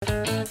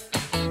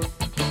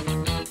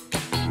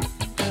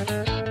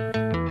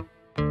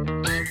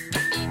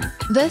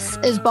This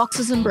is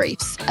Boxes and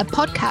Briefs, a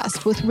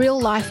podcast with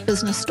real-life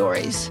business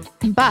stories.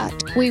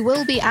 But we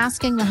will be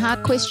asking the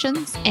hard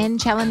questions and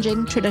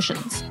challenging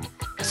traditions.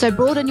 So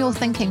broaden your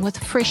thinking with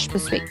fresh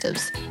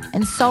perspectives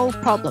and solve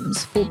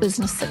problems for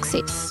business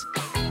success.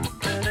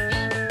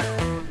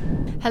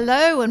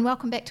 Hello and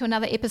welcome back to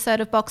another episode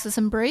of Boxes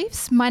and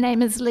Briefs. My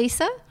name is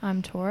Lisa.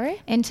 I'm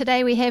Tori. And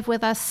today we have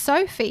with us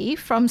Sophie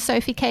from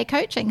Sophie K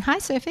Coaching. Hi,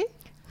 Sophie.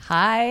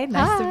 Hi,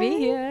 nice to be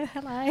here.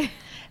 Hello.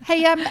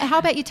 Hey, how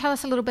about you tell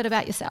us a little bit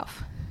about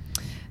yourself?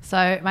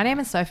 So my name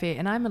is Sophie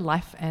and I'm a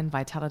life and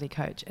vitality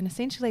coach. And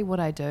essentially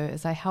what I do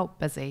is I help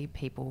busy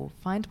people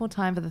find more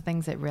time for the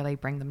things that really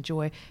bring them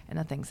joy and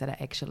the things that are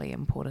actually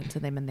important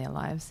to them in their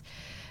lives.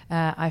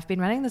 I've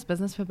been running this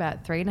business for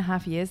about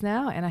 3.5 years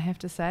now, and I have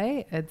to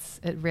say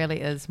it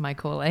really is my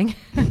calling.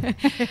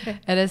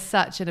 It is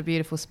such a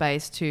beautiful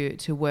space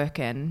to work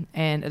in,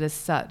 and it is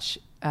such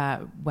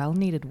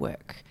well-needed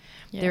work.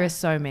 Yeah. There are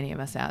so many of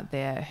us out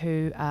there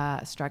who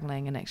are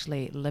struggling and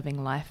actually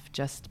living life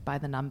just by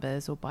the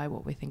numbers or by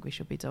what we think we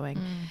should be doing.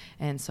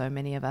 And so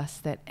many of us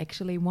that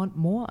actually want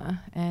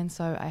more. And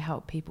so I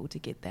help people to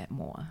get that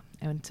more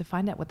and to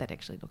find out what that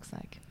actually looks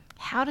like.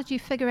 How did you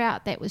figure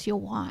out that was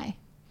your why?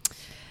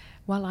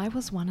 Well, I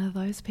was one of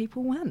those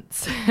people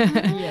once.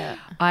 Yeah.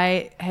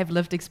 I have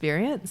lived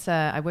experience.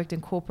 I worked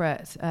in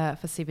corporate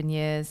for 7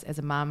 years as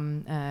a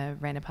mum,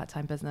 ran a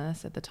part-time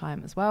business at the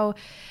time as well,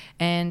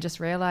 and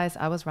just realised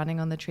I was running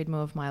on the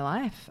treadmill of my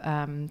life,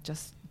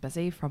 just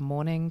busy from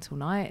morning till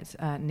night,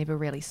 never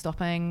really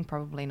stopping,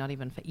 probably not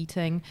even for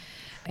eating.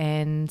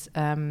 And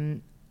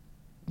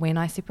when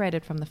I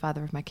separated from the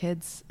father of my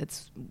kids,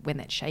 it's when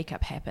that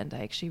shake-up happened, I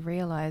actually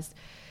realised,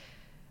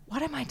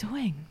 what am I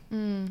doing?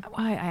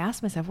 I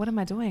asked myself, what am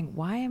I doing?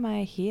 Why am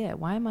I here?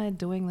 Why am I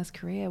doing this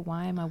career?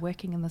 Why am I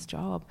working in this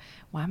job?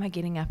 Why am I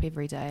getting up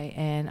every day?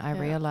 And I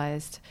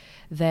realized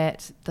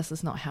that this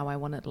is not how I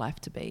wanted life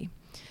to be.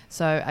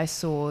 So I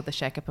saw the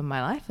shake-up in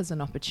my life as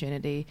an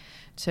opportunity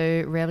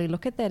to really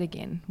look at that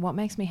again. What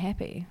makes me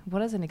happy? What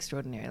does an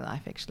extraordinary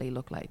life actually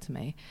look like to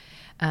me?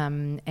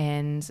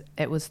 And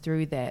it was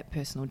through that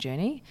personal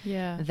journey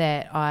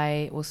that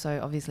I also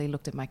obviously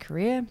looked at my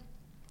career.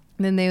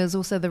 And then there was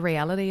also the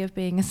reality of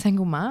being a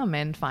single mom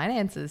and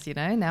finances, you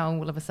know. Now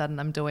all of a sudden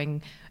I'm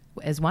doing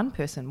as one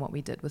person what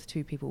we did with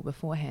two people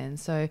beforehand.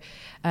 So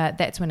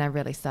that's when I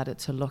really started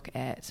to look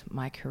at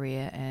my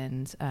career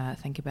and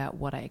think about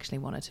what I actually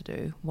wanted to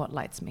do, what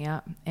lights me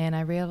up. And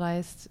I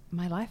realized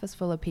my life is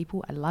full of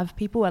people. I love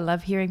people. I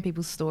love hearing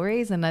people's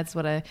stories. And that's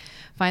what I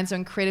find so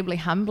incredibly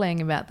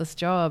humbling about this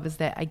job, is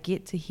that I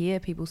get to hear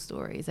people's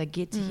stories. I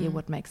get to hear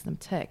what makes them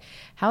tick,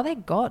 how they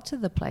got to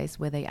the place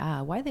where they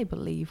are, why they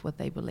believe what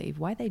they believe,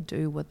 why they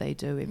do what they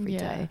do every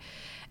day,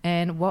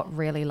 and what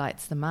really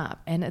lights them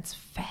up. And it's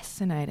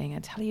fascinating. I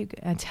tell you,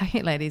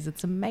 ladies,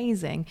 it's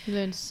amazing. You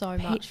learn so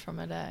much from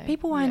it, eh?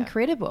 People are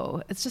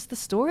incredible. It's just the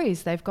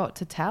stories they've got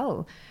to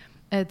tell.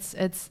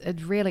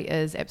 It really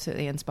is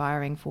absolutely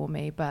inspiring for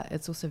me, but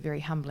it's also very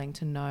humbling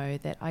to know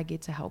that I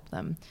get to help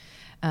them,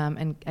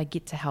 and I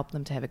get to help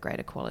them to have a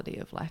greater quality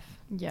of life.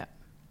 Yeah.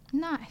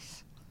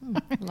 Nice.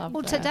 Love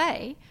well, that.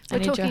 Today we're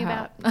talking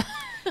about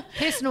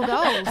personal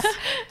goals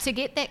to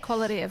get that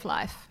quality of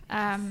life.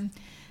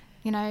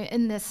 You know,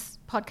 in this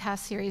podcast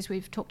series,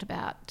 we've talked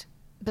about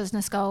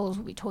business goals,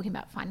 we'll be talking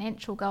about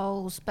financial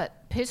goals,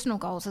 but personal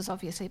goals is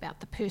obviously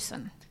about the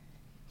person.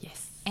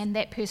 Yes. And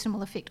that person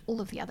will affect all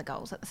of the other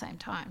goals at the same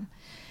time.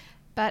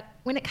 But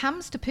when it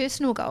comes to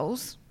personal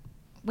goals,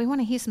 we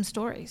want to hear some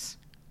stories.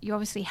 You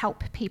obviously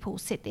help people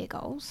set their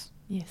goals.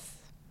 Yes.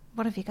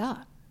 What have you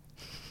got?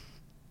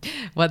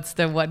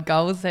 What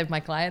goals have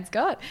my clients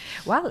got?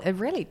 Well, it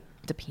really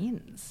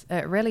depends.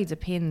 It really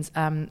depends.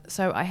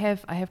 So I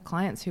have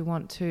clients who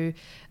want to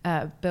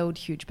build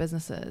huge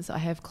businesses. I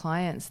have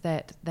clients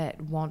that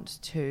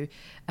want to,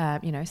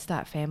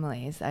 start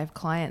families. I have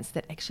clients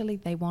that actually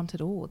they want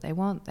it all. They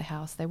want the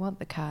house, they want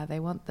the car, they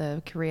want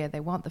the career,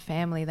 they want the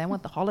family, they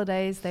want the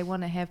holidays, they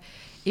want to have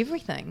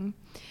everything.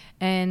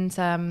 And,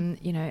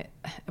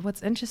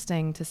 what's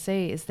interesting to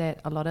see is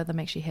that a lot of them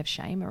actually have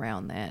shame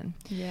around that.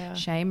 Yeah.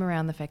 Shame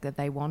around the fact that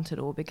they want it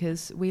all,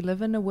 because we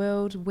live in a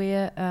world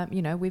where,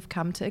 we've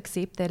come to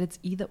accept that it's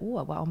either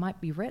or. Well, I might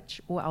be rich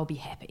or I'll be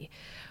happy,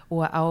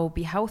 or I'll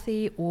be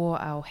healthy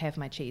or I'll have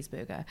my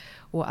cheeseburger.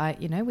 Or,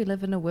 we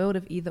live in a world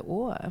of either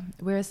or,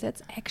 whereas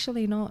that's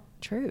actually not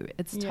true.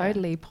 It's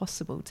totally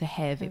possible to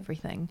have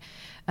everything.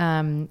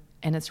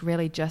 And it's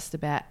really just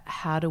about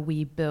how do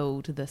we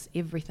build this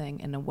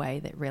everything in a way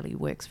that really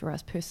works for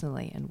us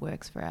personally and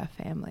works for our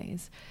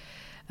families.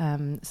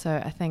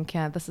 So I think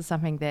this is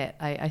something that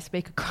I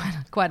speak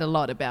quite a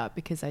lot about,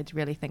 because I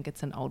really think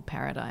it's an old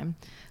paradigm,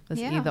 this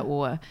either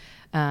or.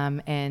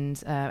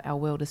 And our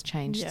world has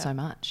changed so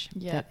much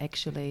that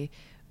actually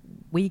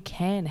we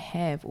can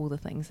have all the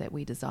things that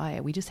we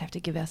desire. We just have to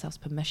give ourselves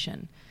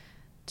permission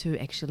to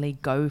actually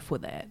go for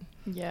that.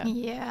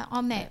 Yeah,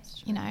 on that,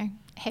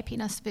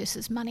 happiness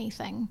versus money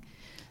thing,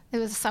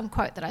 there was some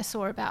quote that I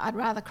saw about, I'd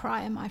rather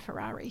cry in my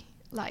Ferrari.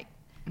 Like,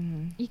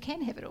 you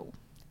can have it all.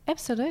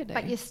 Absolutely.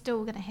 But you're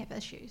still going to have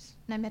issues,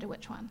 no matter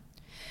which one.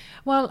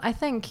 Well, I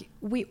think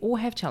we all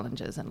have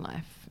challenges in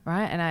life,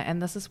 right?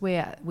 And this is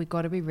where we've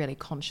got to be really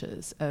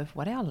conscious of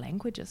what our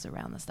language is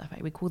around this stuff.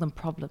 Right? We call them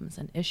problems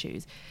and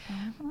issues.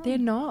 Oh.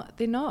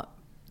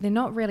 They're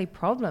not really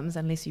problems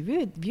unless you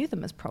view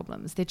them as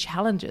problems. They're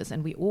challenges,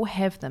 and we all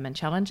have them. And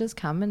challenges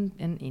come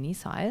in any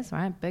size,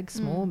 right? Big,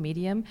 small,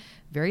 medium,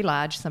 very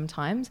large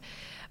sometimes.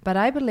 But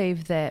I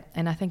believe that,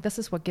 and I think this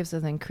is what gives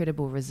us an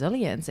incredible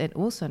resilience and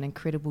also an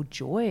incredible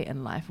joy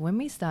in life, when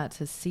we start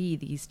to see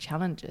these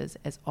challenges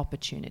as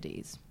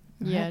opportunities.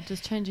 Right? Yeah,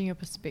 just changing your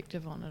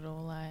perspective on it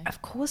all.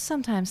 Of course,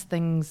 sometimes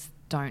things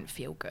don't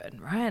feel good,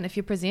 right? And if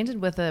you're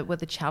presented with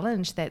a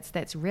challenge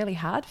that's really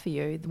hard for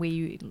you, where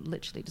you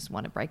literally just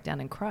want to break down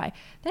and cry,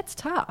 that's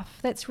tough.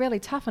 That's really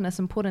tough, and it's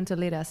important to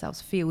let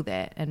ourselves feel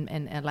that and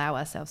allow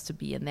ourselves to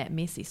be in that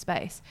messy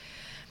space.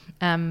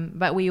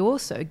 But we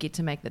also get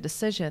to make the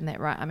decision that,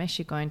 right, I'm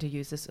actually going to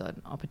use this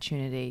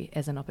opportunity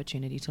as an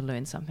opportunity to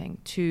learn something,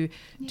 to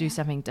do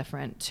something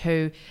different,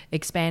 to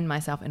expand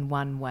myself in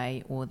one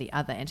way or the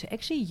other, and to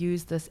actually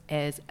use this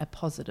as a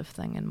positive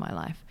thing in my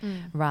life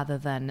rather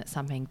than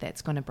something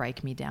that's going to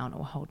break me down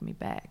or hold me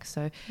back.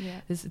 So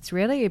it's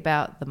really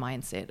about the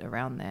mindset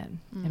around that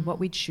and what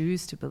we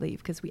choose to believe,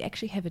 because we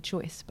actually have a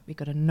choice, but we've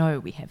got to know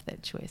we have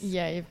that choice.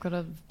 Yeah, you've got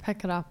to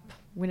pick it up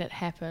when it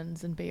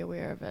happens and be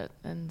aware of it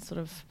and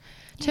sort of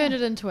turn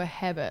it into a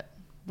habit,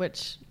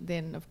 which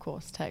then of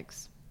course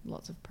takes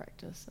lots of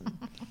practice. And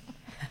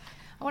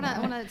I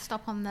want to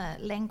stop on the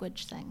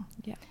language thing.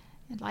 Yeah.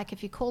 Like,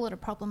 if you call it a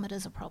problem, it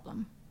is a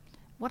problem.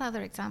 What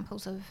other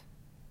examples of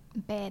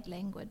bad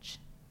language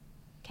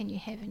can you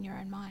have in your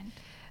own mind?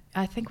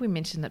 I think we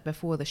mentioned it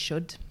before, the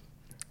should.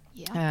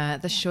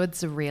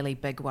 Should's a really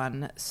big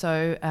one.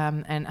 So,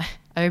 and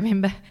I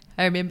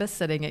remember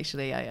sitting,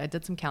 actually, I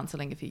did some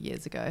counselling a few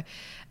years ago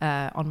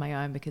on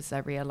my own, because I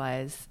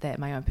realised that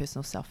my own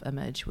personal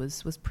self-image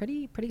was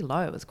pretty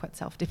low. It was quite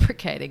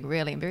self-deprecating,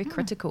 really, and very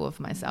critical of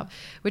myself,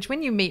 which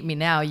when you meet me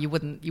now, you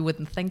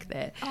wouldn't think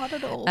that. Not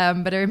at all.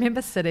 But I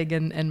remember sitting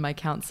in my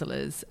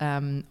counsellor's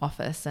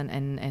office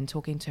and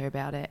talking to her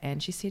about it,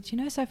 and she said,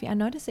 Sophie, I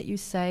noticed that you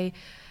say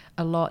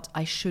a lot,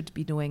 I should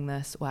be doing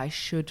this, or I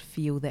should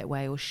feel that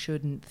way, or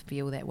shouldn't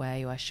feel that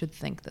way, or I should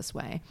think this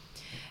way.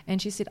 And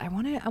she said, I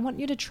want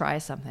you to try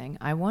something.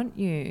 I want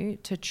you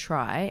to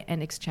try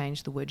and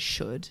exchange the word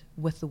should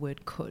with the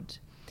word could.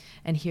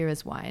 And here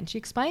is why. And she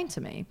explained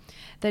to me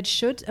that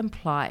should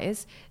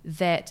implies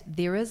that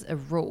there is a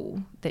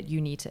rule that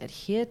you need to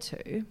adhere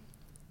to,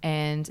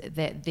 and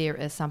that there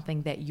is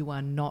something that you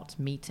are not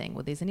meeting,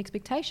 or there's an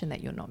expectation that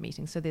you're not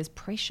meeting, so there's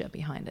pressure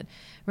behind it.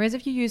 Whereas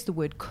if you use the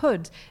word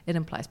could, it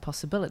implies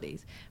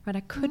possibilities, right? I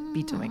could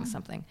be doing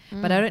something,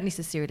 but I don't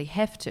necessarily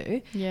have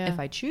to. If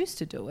I choose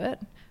to do it,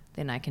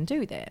 then I can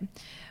do that.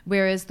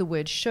 Whereas the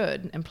word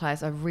should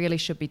implies I really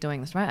should be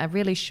doing this, right? I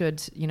really should,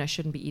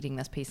 shouldn't be eating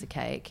this piece of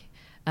cake.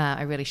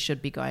 I really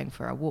should be going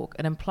for a walk.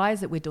 It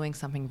implies that we're doing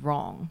something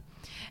wrong.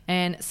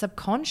 And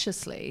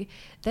subconsciously,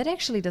 that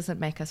actually doesn't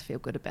make us feel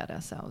good about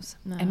ourselves.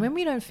 No. And when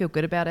we don't feel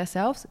good about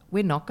ourselves,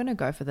 we're not going to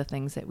go for the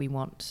things that we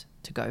want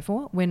to go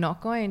for. We're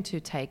not going to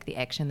take the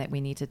action that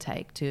we need to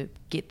take to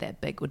get that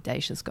big,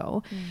 audacious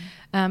goal.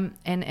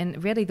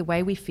 And really, the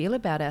way we feel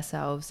about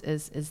ourselves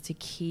is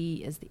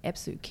the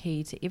absolute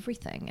key to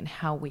everything and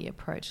how we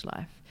approach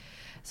life.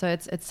 So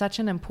it's such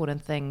an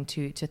important thing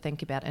to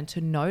think about and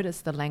to notice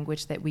the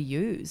language that we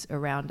use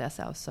around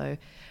ourselves. So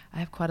I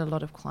have quite a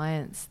lot of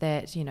clients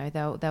that,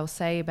 they'll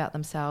say about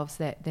themselves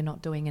that they're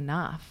not doing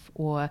enough,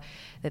 or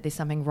that there's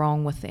something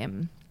wrong with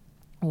them,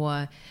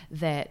 or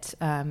that,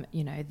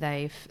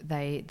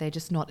 they're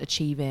just not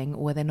achieving,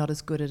 or they're not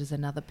as good as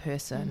another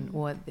person,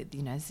 or,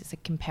 it's a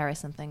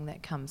comparison thing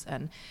that comes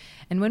in.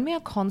 And when we are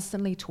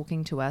constantly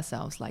talking to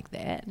ourselves like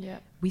that,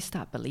 we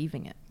start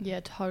believing it.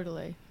 Yeah,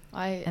 totally.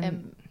 I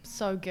am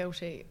so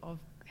guilty of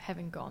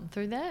having gone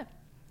through that.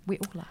 We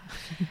all are.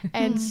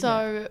 And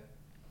so,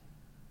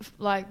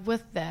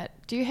 with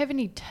that, do you have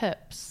any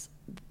tips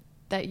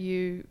that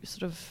you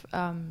sort of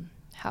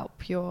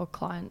help your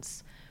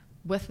clients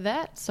with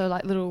that? So,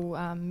 little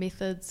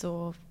methods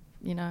or,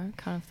 kind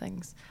of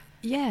things.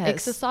 Yeah.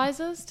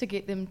 Exercises to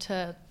get them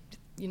to,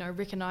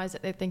 recognize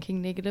that they're thinking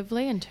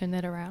negatively and turn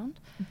that around?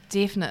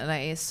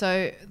 Definitely.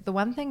 So, the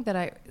one thing that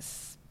I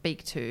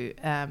speak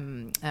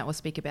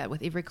about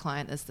with every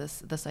client is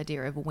this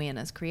idea of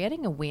awareness,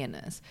 creating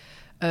awareness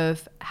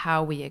of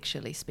how we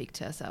actually speak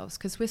to ourselves,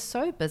 because we're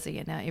so busy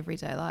in our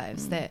everyday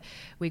lives that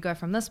we go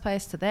from this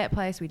place to that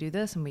place, we do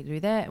this and we do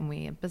that, and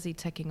we are busy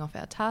ticking off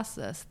our task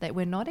list, that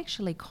we're not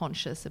actually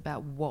conscious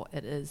about what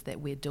it is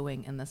that we're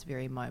doing in this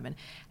very moment.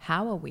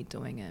 How are we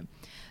doing it?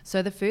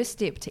 So the first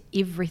step to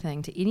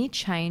everything, to any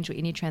change or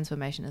any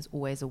transformation, is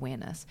always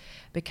awareness.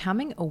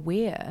 Becoming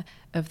aware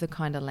of the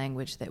kind of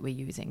language that we're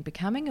using,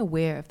 becoming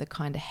aware of the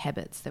kind of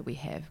habits that we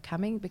have,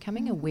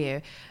 becoming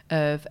aware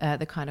of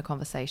the kind of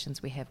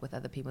conversations we have with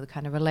other people, the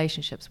kind of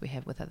relationships we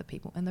have with other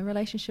people, and the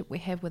relationship we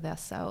have with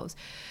ourselves.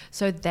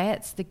 So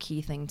that's the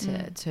key thing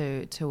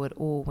to it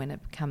all when it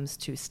comes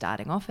to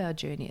starting off our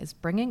journey, is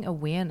bringing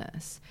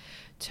awareness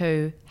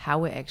to how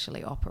we're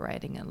actually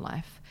operating in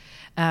life.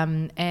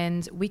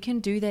 And we can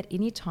do that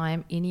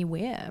anytime,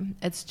 anywhere.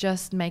 It's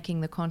just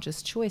making the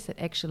conscious choice that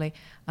actually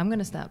I'm going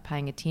to start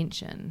paying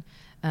attention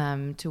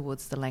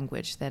towards the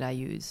language that I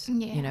use.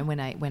 You know, when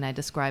I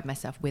describe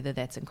myself, whether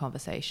that's in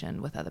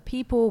conversation with other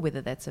people,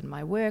 whether that's in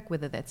my work,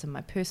 whether that's in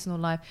my personal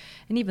life,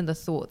 and even the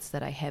thoughts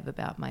that I have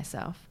about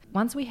myself.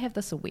 Once we have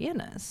this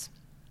awareness,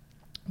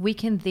 we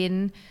can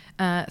then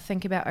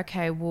think about,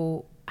 okay,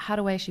 well, how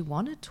do I actually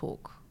want to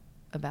talk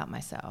about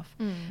myself?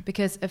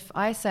 Because if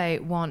I say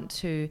want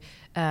to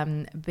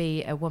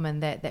be a woman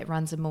that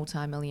runs a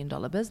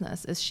multi-million-dollar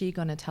business, is she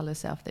going to tell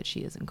herself that she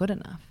isn't good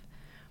enough?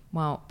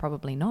 Well,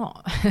 probably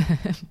not.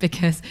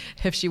 Because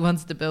if she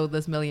wants to build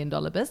this $1 million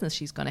business,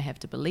 she's going to have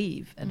to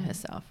believe in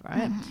herself,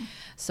 right?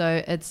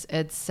 So it's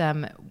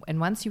and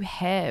once you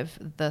have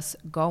this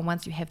goal,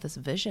 once you have this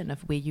vision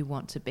of where you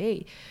want to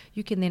be,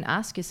 you can then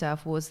ask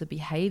yourself, well, is the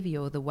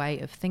behavior or the way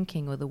of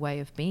thinking or the way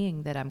of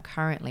being that I'm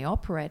currently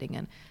operating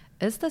in,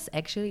 is this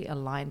actually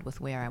aligned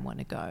with where I want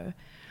to go?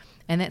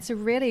 And that's a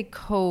really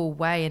cool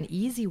way, an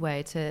easy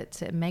way to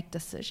make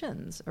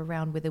decisions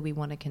around whether we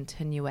want to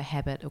continue a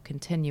habit or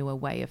continue a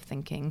way of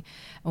thinking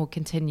or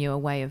continue a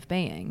way of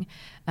being,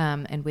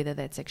 and whether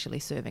that's actually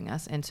serving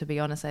us. And to be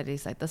honest, I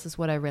just like, this is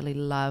what I really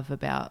love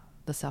about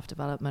the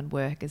self-development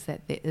work, is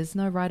that there is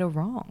no right or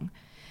wrong.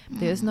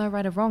 There is no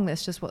right or wrong.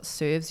 That's just what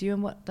serves you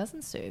and what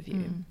doesn't serve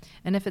you.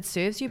 And if it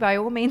serves you, by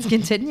all means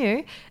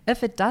continue.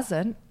 If it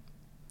doesn't,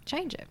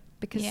 change it.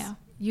 Because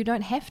you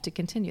don't have to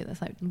continue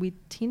this. Like, we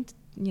tend to,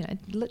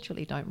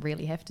 literally don't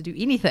really have to do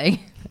anything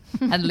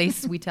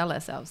unless we tell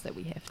ourselves that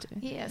we have to.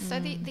 Yeah, so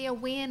the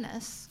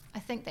awareness, I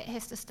think that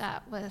has to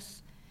start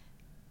with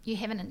you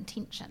have an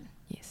intention.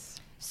 Yes.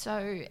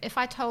 So if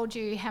I told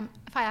you,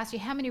 if I asked you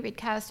how many red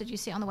cars did you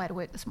see on the way to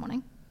work this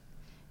morning,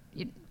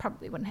 you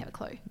probably wouldn't have a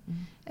clue.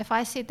 If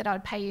I said that I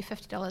would pay you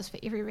 $50 for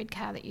every red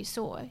car that you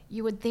saw,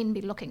 you would then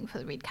be looking for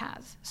the red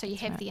cars. So you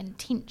have the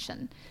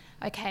intention.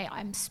 Okay,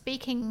 I'm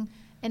speaking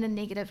in a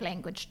negative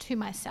language to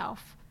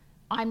myself.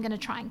 I'm going to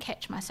try and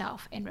catch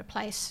myself and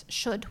replace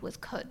should with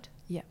could.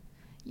 Yeah.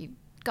 You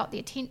got the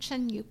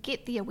attention, you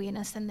get the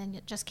awareness, and then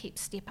it just keeps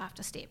step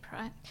after step,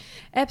 right?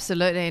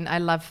 Absolutely. And I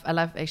love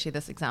actually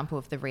this example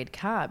of the red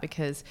car,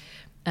 because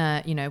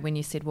when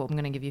you said, well, I'm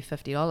going to give you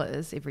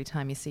 $50 every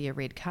time you see a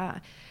red car,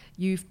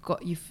 you've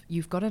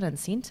got an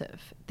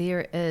incentive.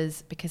 There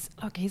is, because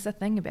look, here's the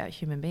thing about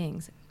human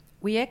beings.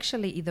 We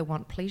actually either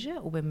want pleasure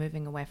or we're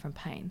moving away from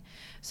pain.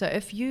 So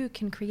if you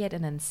can create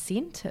an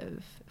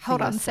incentive for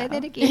Hold on, yourself, say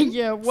that again.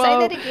 Yeah, whoa.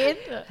 Say that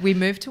again. we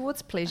move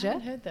towards I pleasure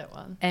haven't heard that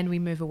one. and we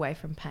move away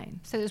from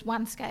pain. So there's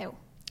one scale.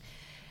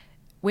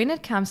 When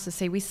it comes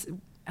to,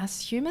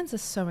 us humans are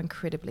so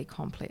incredibly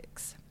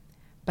complex,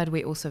 but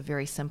we're also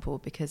very simple,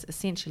 because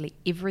essentially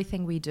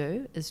everything we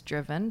do is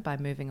driven by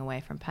moving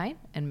away from pain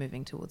and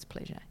moving towards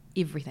pleasure.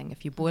 Everything.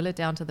 If you boil it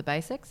down to the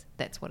basics,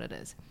 that's what it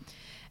is.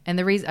 And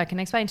the reason I can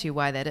explain to you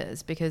why that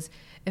is, because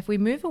if we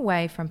move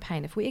away from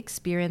pain, if we're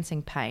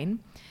experiencing pain,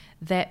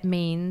 that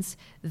means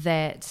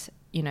that,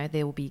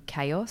 there will be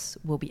chaos,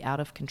 we'll be out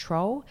of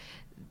control.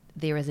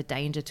 There is a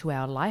danger to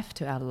our life,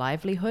 to our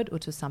livelihood, or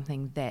to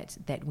something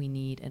that we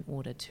need in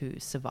order to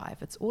survive.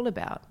 It's all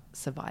about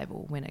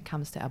survival when it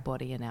comes to our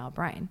body and our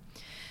brain.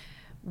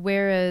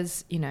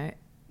 Whereas,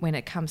 when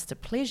it comes to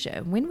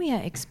pleasure, when we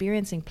are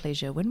experiencing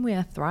pleasure, when we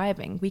are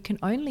thriving, we can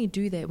only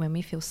do that when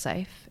we feel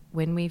safe,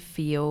 when we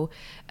feel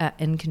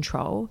in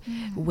control,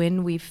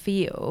 when we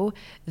feel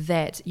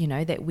that,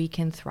 that we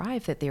can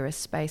thrive, that there is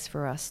space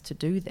for us to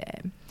do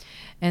that.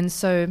 And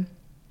so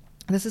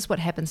this is what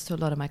happens to a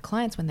lot of my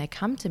clients when they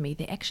come to me.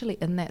 They're actually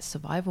in that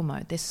survival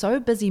mode. They're so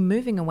busy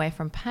moving away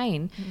from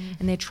pain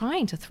and they're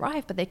trying to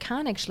thrive, but they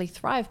can't actually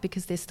thrive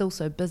because they're still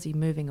so busy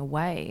moving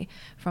away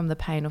from the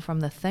pain or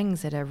from the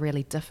things that are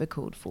really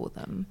difficult for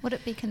them. Would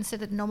it be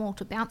considered normal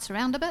to bounce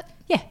around a bit?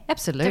 Yeah,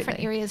 absolutely.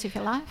 Different areas of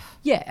your life?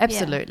 Yeah,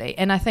 absolutely.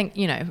 Yeah. And I think,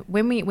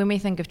 when we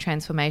think of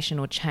transformation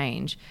or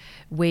change,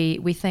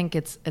 we think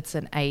it's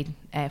an A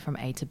from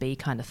A to B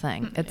kind of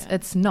thing.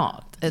 It's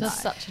not.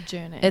 It's such a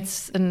journey.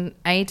 It's an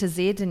A to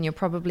Z, and you're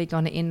probably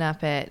going to end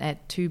up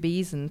at 2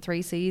 B's and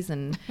 3 C's,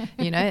 and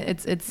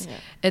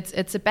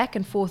it's a back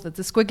and forth. It's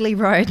a squiggly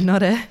road,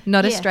 not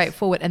a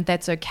straightforward, and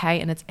that's okay.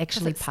 And it's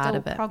actually part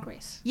of it.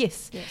 Progress.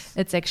 Yes,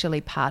 it's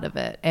actually part of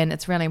it, and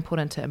it's really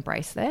important to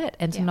embrace that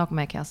and to not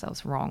make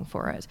ourselves wrong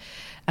for it.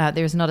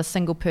 There is not a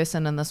single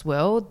person in this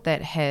world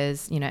that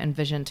has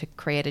envisioned to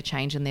create a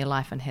change in their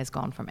life and has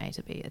gone from A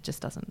to B. It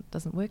just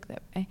doesn't work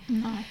that way.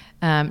 No.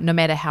 No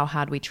matter how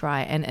hard we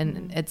try,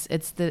 and it's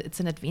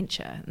an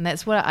adventure, and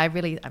that's what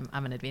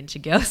I'm an adventure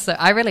girl, so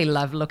I really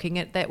love looking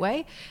at it that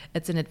way.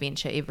 It's an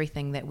adventure,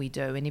 everything that we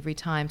do, and every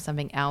time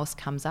something else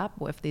comes up,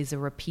 or if there's a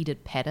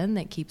repeated pattern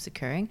that keeps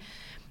occurring,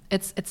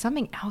 it's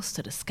something else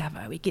to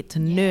discover. We get to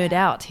nerd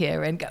out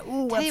here and go,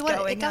 ooh, what's going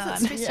on? It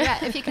doesn't stress you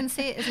out. If you can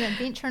see it as an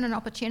adventure and an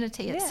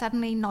opportunity, it's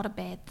suddenly not a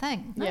bad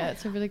thing. Yeah,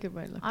 it's a really good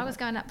way to look at it. I was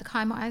going up the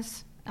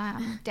Kaimais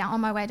down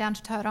on my way down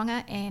to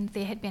Tauranga, and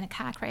there had been a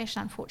car crash.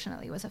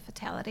 Unfortunately, it was a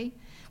fatality,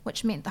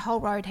 which meant the whole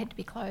road had to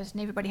be closed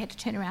and everybody had to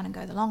turn around and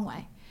go the long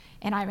way.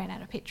 And I ran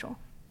out of petrol.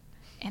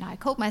 And I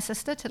called my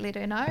sister to let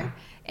her know.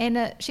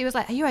 And she was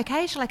like, are you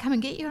okay? Shall I come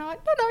and get you? And I'm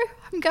like, no,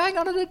 I'm going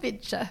on an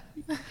adventure.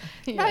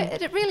 No,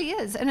 it really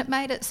is. And it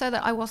made it so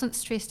that I wasn't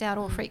stressed out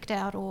or freaked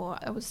out, or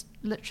I was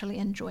literally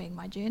enjoying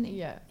my journey.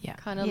 Yeah.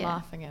 Kind of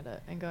laughing at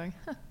it and going,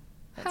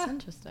 that's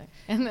interesting.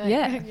 And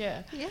then,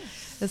 Yeah.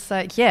 It's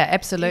like,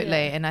 absolutely.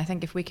 Yeah. And I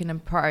think if we can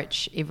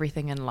approach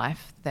everything in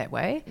life that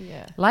way,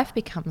 life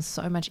becomes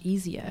so much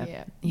easier.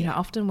 Yeah. You know,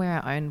 often we're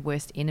our own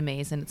worst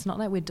enemies, and it's not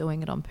like we're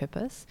doing it on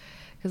purpose,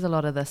 because a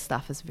lot of this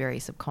stuff is very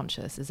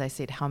subconscious. As I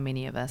said, how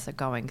many of us are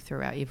going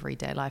through our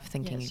everyday life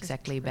thinking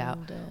exactly about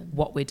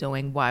what we're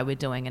doing, why we're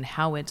doing, and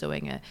how we're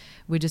doing it.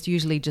 We're just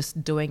usually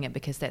just doing it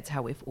because that's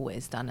how we've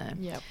always done it.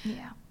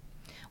 Yeah.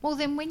 Well,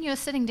 then when you're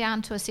sitting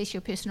down to assess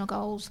your personal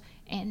goals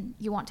and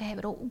you want to have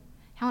it all,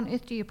 how on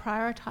earth do you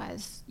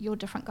prioritise your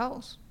different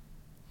goals?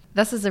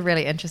 This is a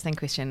really interesting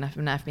question,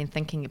 and I've been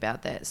thinking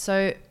about that.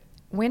 So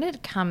when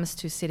it comes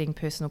to setting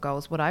personal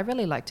goals, what I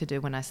really like to do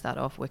when I start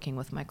off working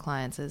with my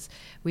clients is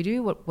we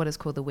do what is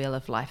called the Wheel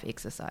of Life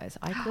exercise.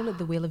 I call it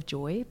the Wheel of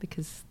Joy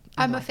because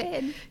I'm a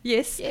fan.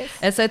 Yes.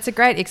 And so it's a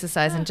great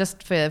exercise. And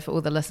just for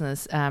all the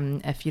listeners,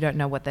 if you don't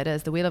know what that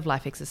is, the Wheel of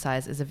Life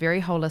exercise is a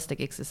very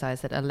holistic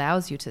exercise that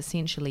allows you to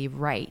essentially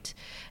rate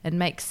and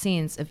make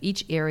sense of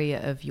each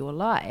area of your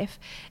life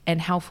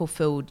and how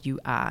fulfilled you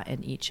are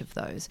in each of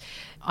those.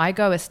 I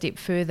go a step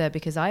further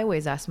because I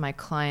always ask my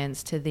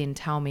clients to then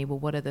tell me, well,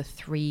 what are the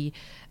 3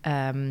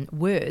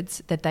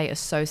 words that they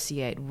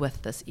associate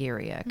with this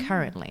area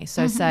currently?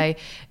 So say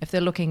if they're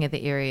looking at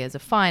the areas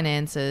of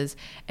finances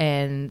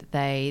and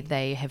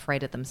they have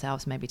rated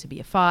themselves maybe to be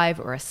a 5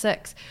 or a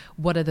 6,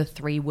 what are the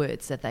 3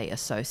 words that they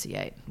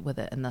associate with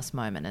it in this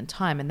moment in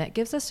time? And that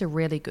gives us a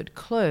really good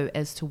clue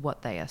as to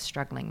what they are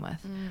struggling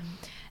with.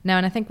 Now,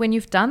 and I think when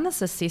you've done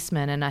this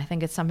assessment, and I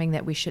think it's something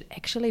that we should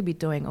actually be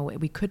doing, or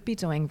we could be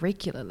doing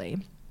regularly,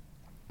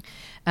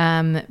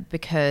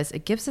 because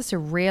it gives us a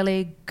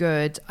really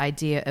good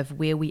idea of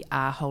where we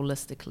are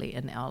holistically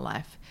in our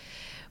life.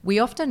 We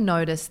often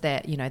notice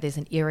that, you know, there's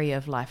an area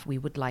of life we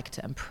would like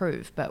to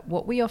improve, but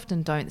what we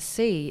often don't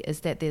see is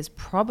that there's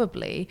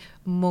probably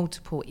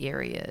multiple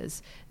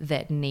areas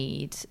that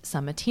need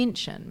some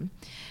attention.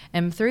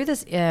 And through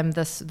this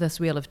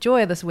Wheel of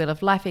Joy, this Wheel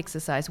of Life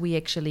exercise, we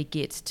actually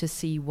get to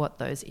see what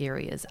those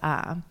areas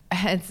are.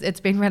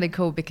 It's been really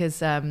cool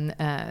because I've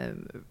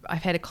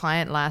had a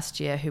client last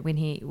year who, when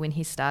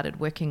he started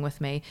working with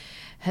me,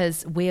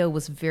 his wheel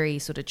was very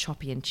sort of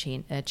choppy and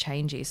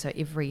changey. So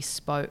every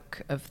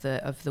spoke of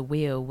the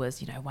wheel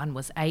was, you know, one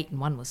was 8 and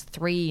one was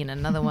 3 and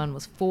another one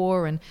was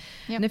 4, and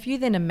if you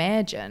then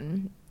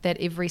imagine that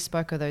every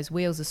spoke of those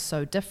wheels is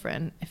so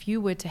different, if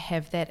you were to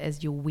have that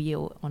as your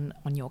wheel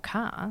on your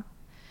car,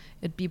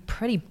 it'd be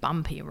pretty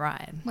bumpy,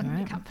 right? Wouldn't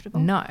be comfortable.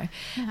 No.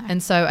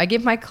 And so I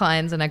give my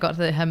clients, and I got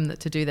him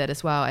to do that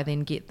as well, I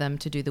then get them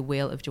to do the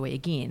Wheel of Joy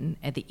again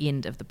at the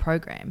end of the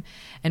program.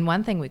 And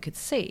one thing we could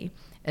see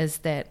is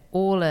that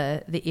all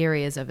the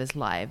areas of his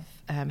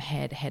life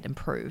had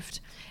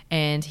improved,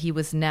 and he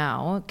was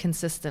now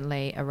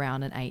consistently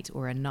around an 8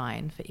 or a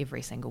 9 for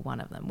every single one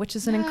of them, which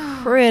is an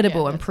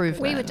incredible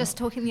improvement. We were just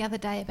talking the other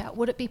day about,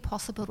 would it be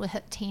possible to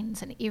hit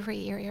 10s in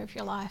every area of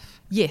your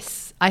life?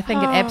 Yes, I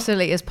think it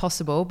absolutely is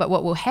possible, but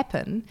what will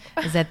happen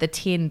is that the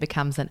 10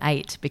 becomes an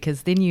 8,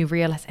 because then you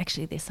realise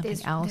actually there's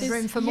something else. There's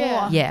room for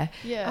more. Yeah.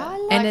 I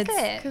like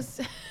that. Because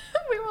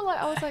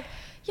I was like,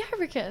 yeah, I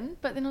reckon.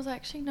 But then I was like,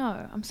 actually,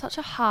 no, I'm such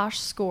a harsh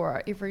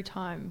scorer every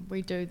time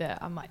we do that.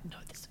 I'm like, no,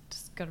 this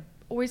just got to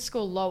always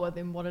score lower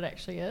than what it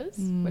actually is,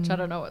 which I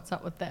don't know what's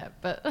up with that.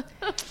 But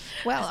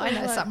well, so I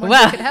know like, someone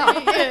who could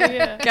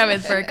help. Come in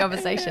for a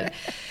conversation.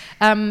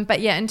 But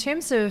yeah, in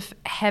terms of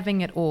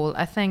having it all,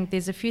 I think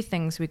there's a few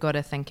things we got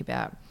to think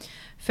about.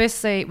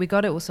 Firstly, we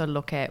got to also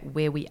look at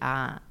where we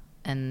are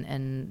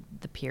in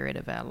the period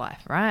of our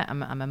life, right?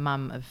 I'm a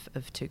mum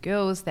of 2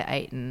 girls. They're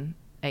 8 and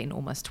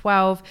almost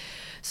 12.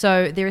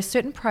 So there are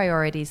certain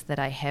priorities that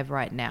I have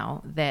right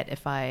now that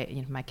if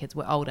my kids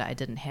were older, I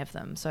didn't have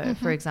them. So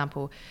for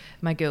example,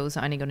 my girls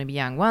are only going to be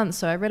young once,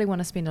 so I really want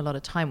to spend a lot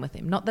of time with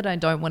them. Not that I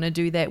don't want to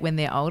do that when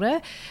they're older,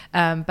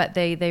 but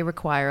they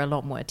require a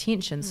lot more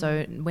attention.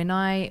 So when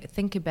I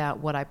think about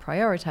what I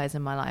prioritize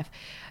in my life,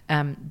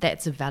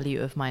 that's a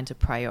value of mine to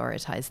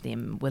prioritize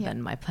them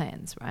within my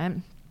plans, right?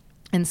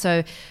 And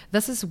so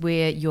this is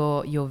where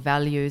your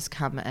values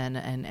come in,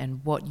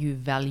 and what you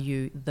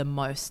value the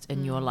most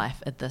in your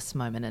life at this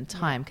moment in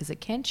time, because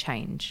it can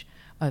change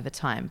over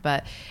time.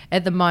 But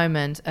at the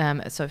moment,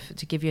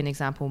 to give you an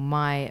example,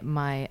 my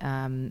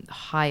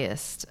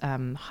highest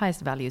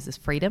values is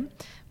freedom,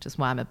 which is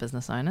why I'm a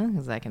business owner,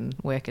 because I can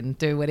work and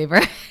do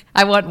whatever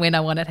I want, when I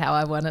want it, how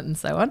I want it, and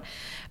so on.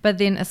 But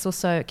then it's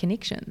also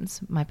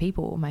connections, my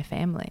people, my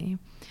family.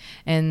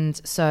 And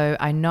so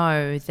I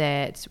know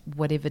that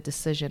whatever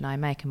decision I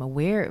make, I'm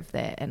aware of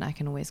that, and I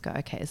can always go,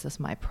 okay, is this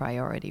my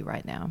priority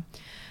right now?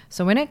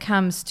 So when it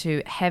comes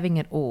to having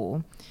it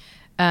all,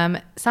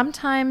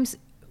 sometimes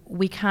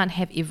we can't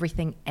have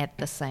everything at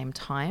the same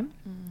time,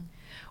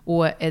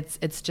 or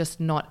it's just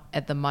not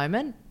at the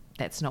moment.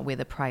 That's not where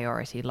the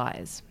priority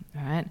lies,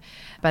 all right?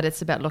 But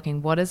it's about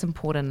looking what is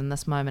important in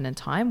this moment in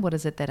time. What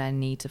is it that I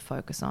need to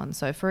focus on?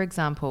 So, for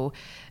example,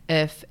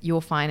 if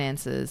your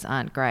finances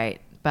aren't great,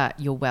 but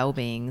your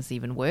well-being is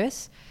even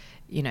worse,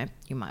 you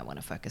might want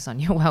to focus on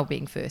your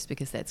well-being first,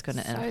 because that's going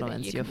to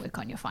influence that you can work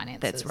on your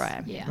finances. That's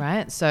right. Yeah.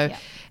 Right. So,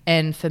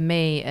 and for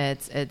me,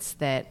 it's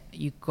that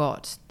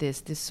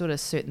there's sort of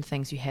certain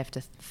things you have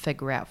to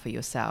figure out for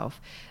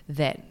yourself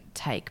that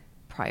take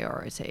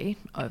priority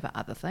over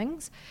other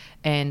things,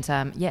 and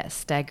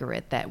stagger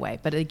it that way.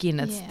 But again,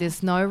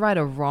 there's no right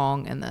or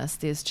wrong in this.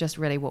 There's just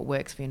really what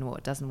works for you and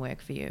what doesn't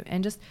work for you,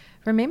 and just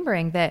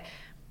remembering that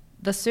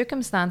the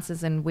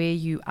circumstances and where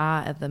you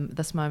are at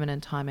this moment in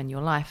time in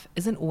your life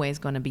isn't always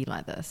going to be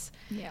like this.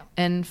 Yeah.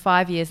 In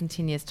 5 years and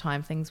 10 years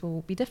time, things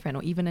will be different,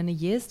 or even in a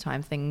year's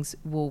time, things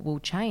will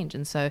change.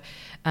 And so,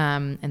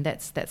 and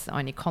that's the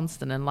only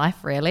constant in life,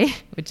 really,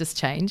 which is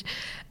change.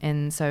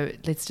 And so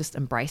let's just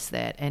embrace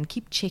that and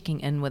keep checking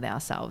in with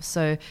ourselves.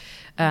 So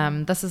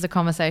this is a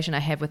conversation I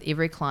have with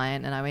every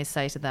client, and I always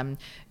say to them,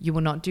 you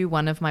will not do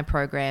one of my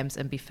programs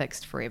and be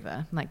fixed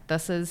forever. Like,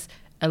 this is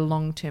a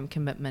long-term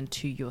commitment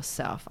to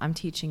yourself. I'm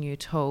teaching you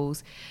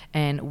tools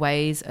and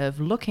ways of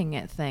looking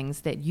at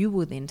things that you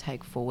will then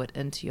take forward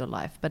into your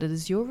life. But it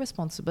is your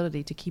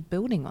responsibility to keep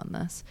building on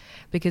this,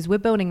 because we're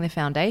building the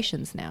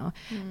foundations now.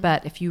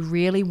 But if you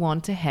really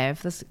want to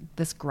have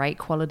this great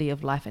quality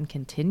of life and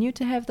continue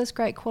to have this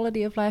great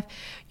quality of life,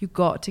 you've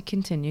got to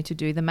continue to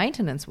do the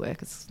maintenance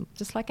work. It's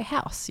just like a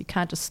house. You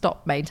can't just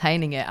stop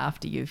maintaining it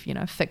after you've,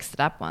 fixed it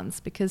up once,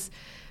 because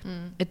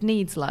it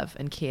needs love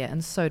and care,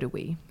 and so do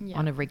we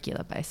on a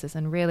regular basis,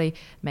 and really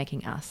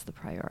making us the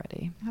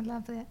priority. I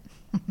love that.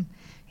 You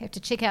have to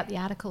check out the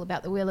article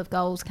about the Wheel of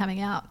Goals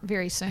coming out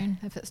very soon,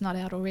 if it's not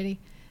out already,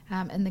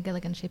 in the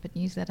Gilligan Shepherd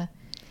newsletter.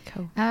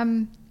 Cool.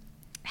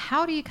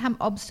 How do you come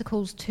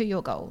obstacles to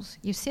your goals?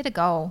 You set a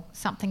goal,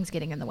 something's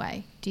getting in the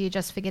way. Do you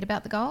just forget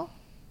about the goal?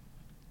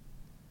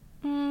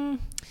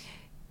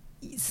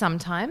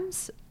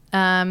 Sometimes.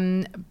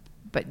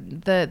 But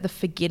the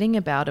forgetting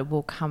about it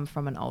will come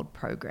from an old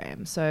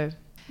program. So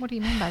what do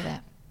you mean by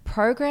that?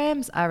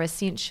 Programs are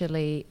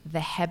essentially the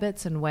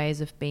habits and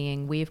ways of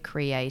being we've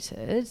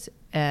created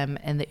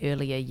in the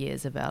earlier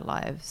years of our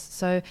lives.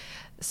 So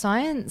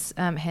science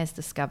has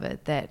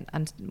discovered that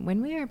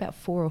when we are about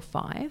 4 or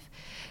 5,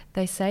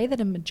 they say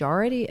that a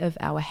majority of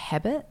our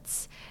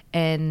habits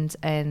and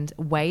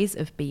ways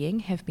of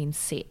being have been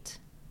set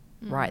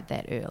right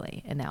that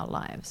early in our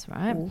lives,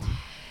 right?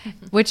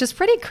 Which is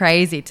pretty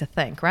crazy to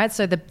think, right?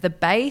 So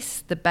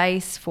the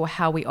base for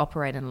how we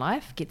operate in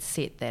life gets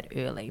set that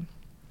early.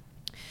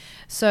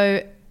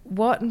 So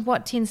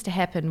what tends to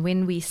happen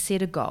when we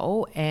set a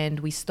goal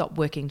and we stop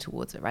working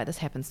towards it, right? This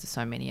happens to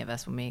so many of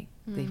us when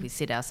we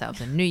set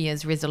ourselves a New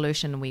Year's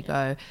resolution and we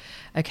go,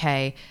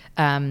 okay,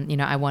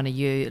 I want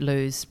to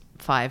lose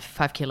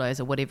 5 kilos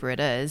or whatever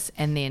it is,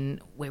 and then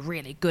we're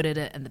really good at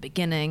it in the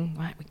beginning,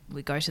 right?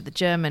 We go to the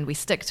gym and we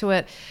stick to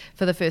it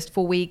for the first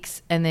 4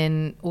 weeks, and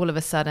then all of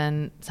a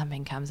sudden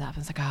something comes up and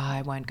it's like,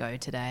 I won't go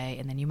today,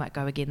 and then you might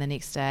go again the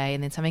next day,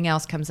 and then something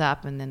else comes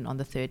up, and then on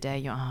the third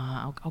day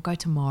I'll go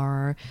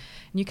tomorrow,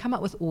 and you come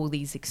up with all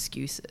these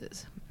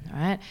excuses,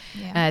 right?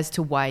 As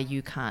to why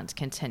you can't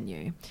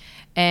continue.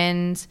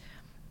 And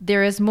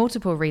there is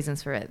multiple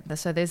reasons for it.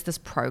 So there's this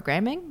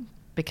programming,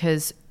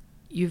 because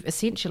you've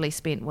essentially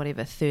spent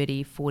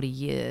 30, 40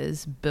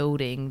 years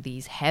building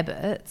these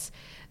habits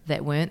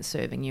that weren't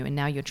serving you, and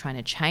now you're trying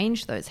to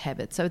change those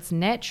habits. So it's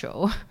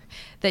natural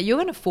that you're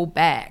going to fall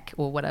back,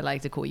 or what I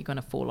like to call, you're going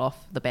to fall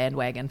off the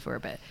bandwagon for a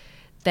bit.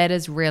 That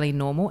is really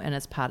normal, and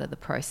it's part of the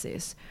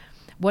process.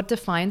 What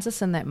defines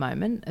us in that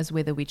moment is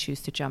whether we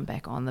choose to jump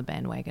back on the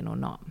bandwagon or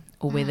not,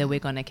 or whether we're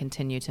going to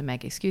continue to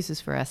make excuses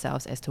for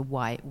ourselves as to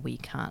why we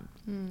can't.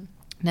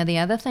 Now, the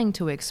other thing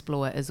to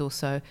explore is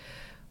also,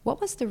 what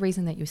was the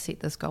reason that you set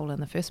this goal in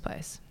the first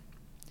place?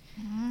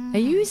 Are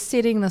you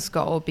setting this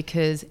goal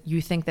because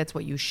you think that's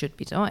what you should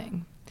be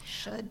doing?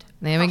 Should.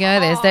 There we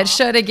go. There's that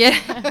should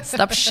again.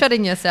 Stop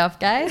shitting yourself,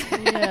 guys.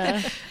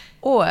 Yeah.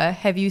 Or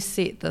have you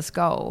set this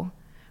goal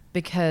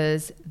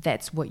because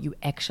that's what you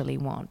actually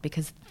want,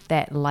 because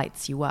that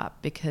lights you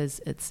up, because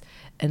it's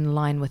in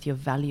line with your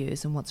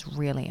values and what's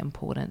really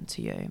important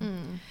to you?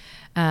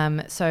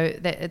 So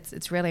that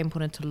it's really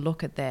important to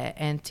look at that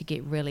and to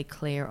get really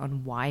clear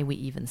on why we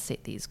even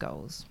set these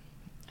goals.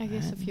 I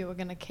guess if you were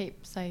going to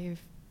keep, say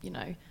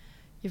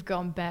you've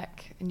gone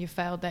back and you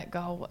failed that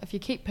goal, if you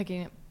keep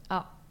picking it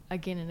up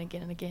again and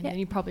again and again, Yeah. and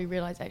you probably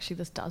realize actually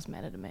this does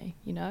matter to me,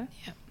 you know?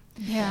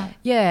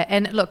 Yeah,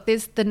 and look,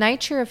 there's the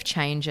nature of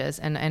changes,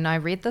 and I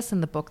read this in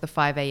the book, The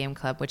 5 a.m.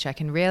 Club, which I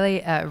can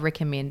really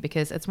recommend,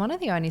 because it's one of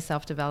the only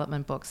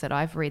self-development books that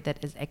I've read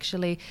that is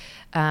actually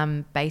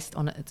based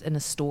on it's in a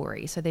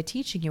story. So they're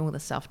teaching you all the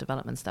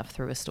self-development stuff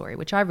through a story,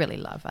 which I really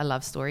love. I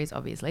love stories,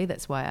 obviously.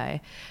 That's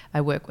why I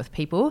work with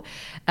people.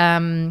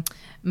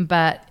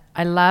 But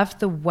I love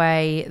the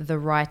way the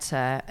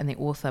writer and the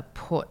author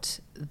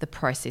put the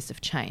process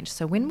of change.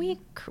 So when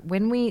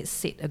we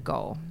set a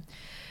goal,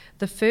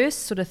 the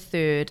first sort of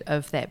third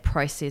of that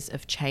process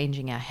of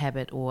changing our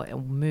habit or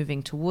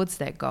moving towards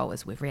that goal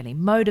is we're really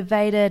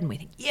motivated and we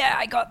think, yeah,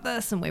 I got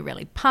this, and we're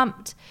really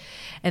pumped.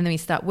 And then we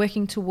start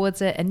working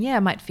towards it, and yeah,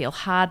 it might feel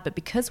hard, but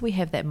because we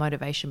have that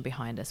motivation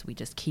behind us, we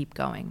just keep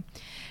going.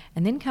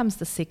 And then comes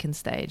the second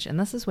stage, and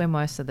this is where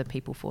most of the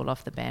people fall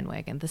off the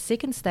bandwagon. The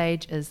second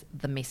stage is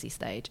the messy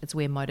stage. It's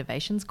where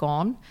motivation's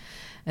gone.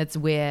 It's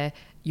where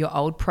your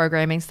old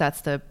programming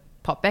starts to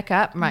pop back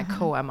up. I'm like,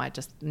 cool, I might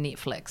just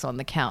Netflix on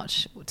the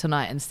couch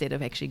tonight instead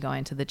of actually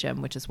going to the gym,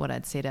 which is what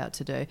I'd set out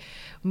to do.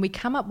 When we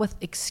come up with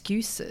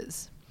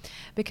excuses,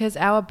 because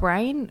our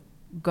brain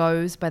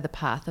goes by the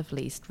path of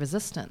least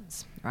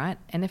resistance, right?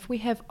 And if we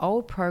have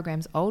old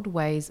programs, old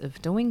ways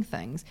of doing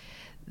things,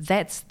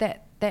 that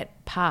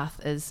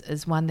path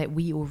is one that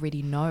we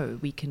already know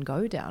we can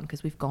go down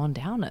because we've gone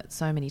down it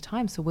so many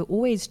times. So we'll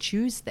always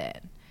choose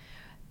that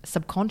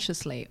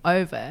subconsciously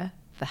over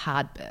the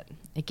hard bit,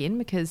 again,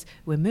 because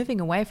we're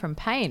moving away from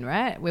pain,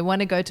 right? We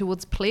want to go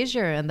towards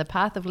pleasure, and the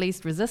path of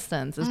least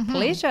resistance is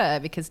pleasure,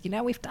 because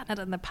we've done it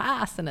in the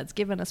past and it's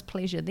given us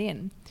pleasure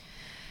then.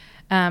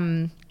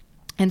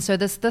 And so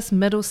this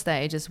middle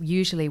stage is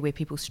usually where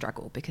people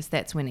struggle, because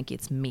that's when it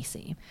gets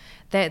messy.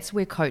 That's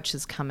where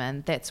coaches come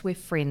in. That's where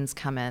friends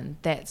come in.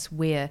 That's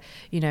where,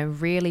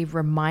 really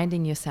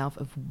reminding yourself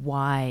of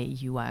why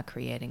you are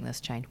creating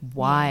this change,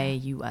 why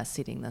you are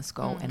setting this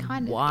goal,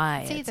 and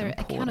why it's either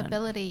important.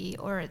 Accountability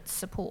or it's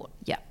support.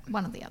 Yeah.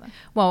 One or the other.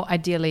 Well,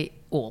 ideally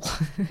all.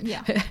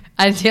 Yeah.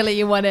 Ideally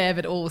you want to have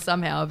it all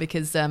somehow,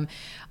 because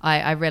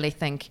I really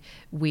think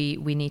we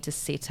need to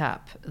set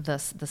up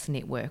this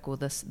network or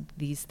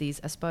these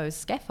I suppose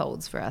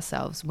scaffolds for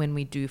ourselves when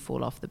we do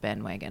fall off the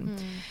bandwagon.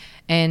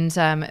 And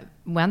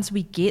once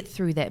we get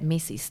through that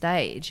messy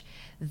stage,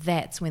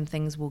 that's when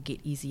things will get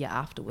easier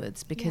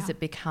afterwards, because it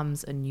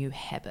becomes a new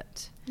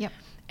habit. Yep.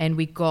 And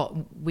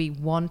we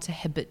want to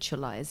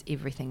habitualize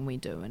everything we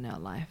do in our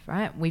life,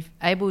 right? We're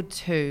able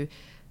to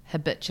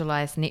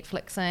habitualize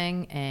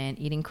Netflixing and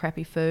eating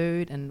crappy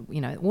food, and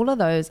all of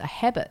those are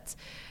habits.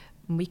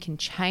 We can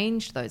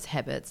change those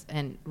habits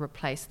and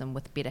replace them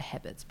with better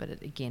habits,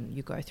 but again,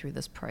 you go through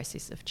this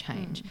process of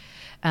change.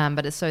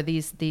 But it's so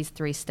these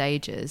three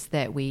stages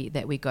that we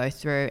go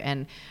through.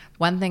 And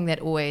one thing that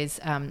always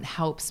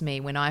helps me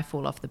when I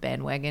fall off the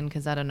bandwagon,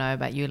 because I don't know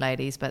about you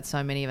ladies, but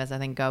so many of us I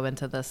think go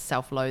into this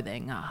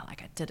self-loathing.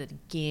 Like, I did it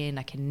again,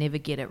 I can never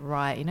get it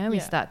right. We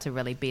start to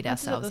really beat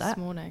ourselves up. This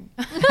morning.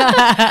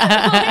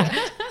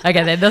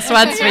 Okay, then this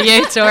one's for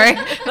you, Tori.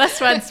 This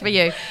one's for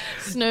you.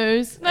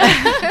 Snooze.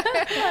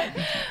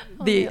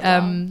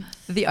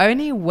 The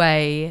only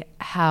way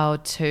how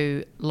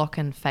to lock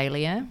in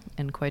failure,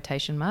 in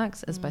quotation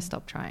marks, is by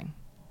stop trying.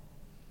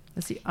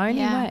 That's the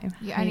only way.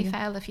 You only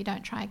fail if you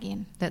don't try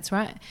again. That's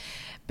right.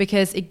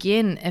 Because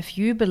again, if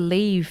you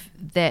believe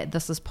that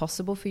this is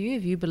possible for you,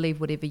 if you believe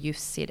whatever you've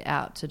set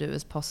out to do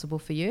is possible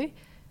for you,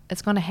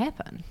 it's going to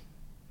happen.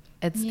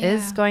 It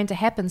is going to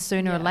happen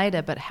sooner or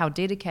later, but how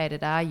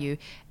dedicated are you?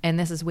 And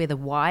this is where the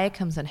why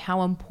comes in.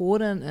 How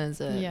important is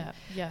it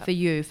for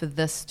you for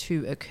this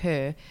to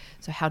occur?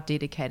 So how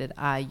dedicated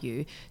are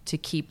you to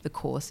keep the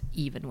course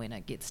even when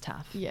it gets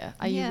tough? Yeah.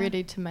 Are you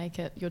ready to make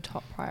it your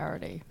top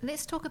priority?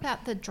 Let's talk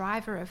about the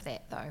driver of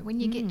that, though. When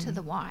you get to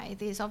the why,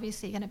 there's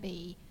obviously going to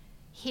be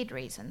head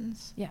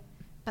reasons. Yeah.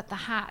 But the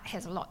heart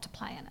has a lot to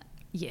play in it.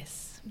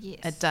 Yes,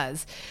 it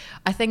does.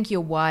 I think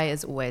your why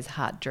is always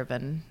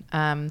heart-driven.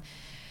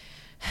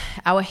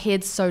 Our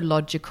head's so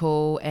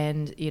logical,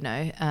 and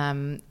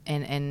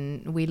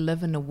and we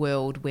live in a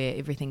world where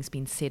everything's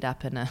been set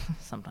up in a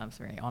sometimes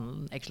very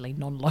actually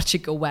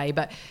non-logical way,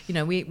 but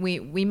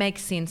we make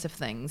sense of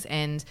things,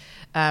 and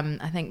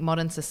I think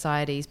modern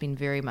society has been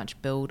very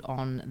much built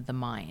on the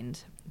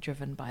mind,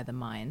 driven by the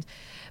mind.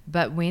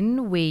 But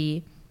when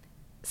we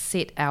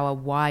set our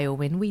why, or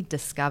when we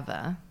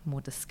discover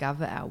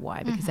our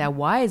why, because our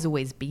why has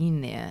always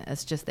been there,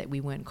 it's just that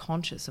we weren't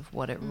conscious of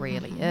what it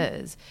really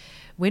is.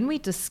 When we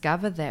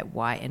discover that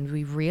why and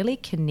we really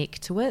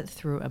connect to it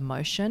through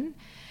emotion,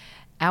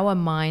 our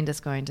mind is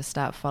going to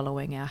start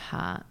following our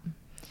heart.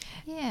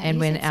 Yeah, and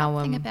when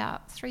something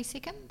about 3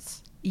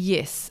 seconds.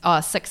 Yes,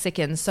 6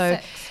 seconds. So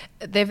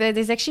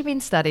there's actually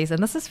been studies,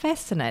 and this is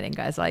fascinating,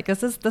 guys. Like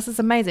this is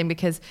amazing,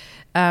 because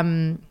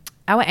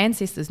our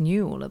ancestors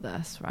knew all of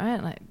this,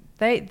 right? Like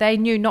they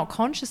knew, not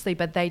consciously,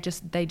 but they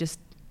just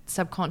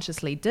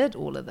subconsciously did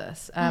all of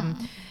this.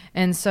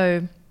 And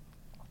so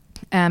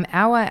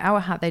Our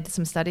heart, they did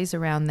some studies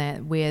around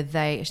that where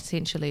they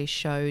essentially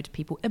showed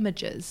people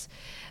images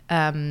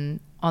on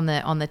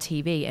the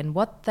TV,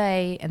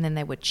 and then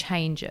they would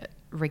change it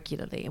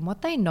regularly, and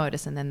what they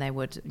noticed, and then they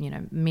would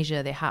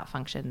measure their heart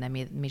function, they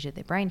measure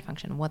their brain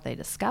function, and what they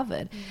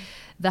discovered,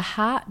 the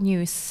heart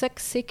knew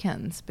 6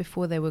 seconds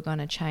before they were going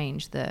to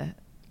change the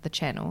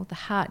channel. The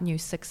heart knew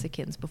 6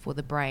 seconds before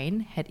the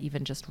brain had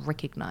even just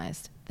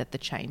recognized that the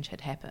change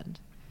had happened.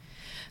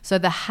 So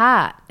the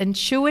heart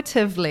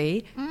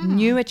intuitively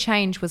knew a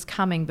change was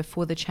coming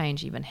before the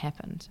change even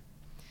happened.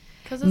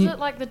 Because is it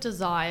like the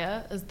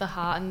desire is the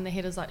heart, and the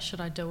head is like,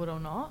 should I do it or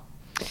not?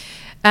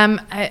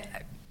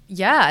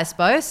 Yeah, I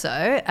suppose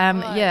so.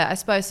 Yeah, I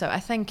suppose so. I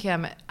think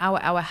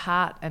our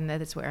heart, and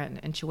that's where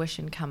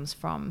intuition comes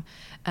from.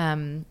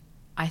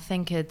 I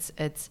think it's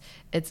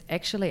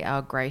actually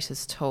our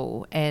greatest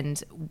tool,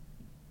 and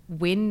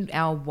when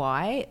our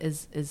why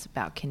is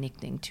about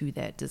connecting to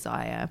that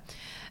desire.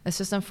 It's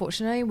just,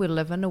 unfortunately, we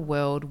live in a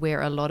world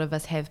where a lot of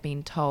us have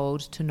been told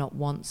to not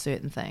want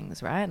certain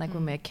things, right? Like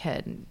when we're a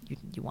kid, and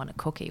you want a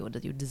cookie, or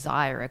you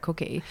desire a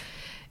cookie,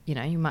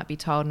 you might be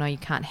told, no, you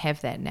can't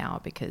have that now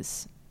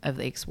because of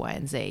X, Y,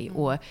 and Z,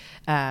 or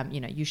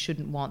you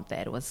shouldn't want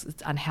that, or it's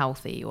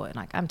unhealthy, or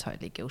like I'm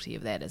totally guilty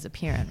of that as a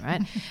parent,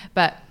 right?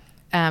 But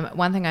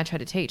one thing I try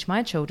to teach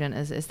my children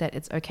is that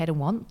it's okay to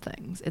want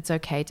things. It's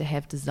okay to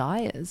have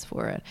desires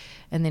for it.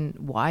 And then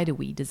why do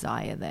we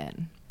desire that?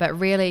 But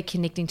really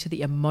connecting to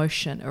the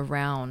emotion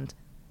around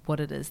what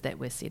it is that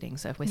we're setting.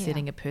 So if we're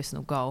setting a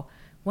personal goal,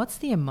 what's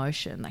the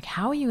emotion? Like,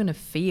 how are you going to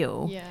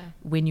feel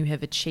when you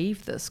have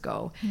achieved this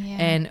goal? Yeah.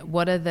 And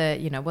what are the,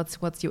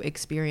 what's your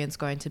experience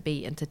going to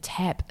be? And to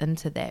tap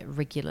into that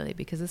regularly,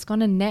 because it's going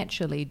to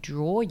naturally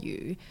draw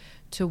you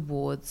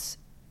towards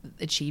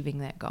achieving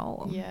that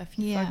goal. Yeah, if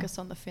you focus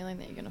on the feeling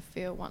that you're going to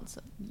feel once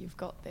you've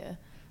got there.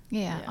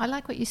 Yeah, I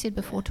like what you said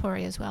before,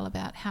 Tori, as well,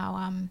 about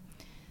how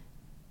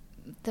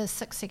the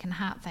 6-second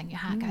heart thing, your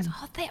heart goes,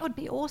 oh, that would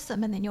be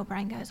awesome, and then your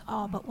brain goes,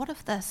 oh, but what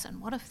if this and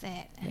what if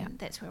that, and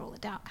that's where all the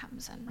doubt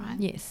comes in, right?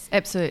 Yes,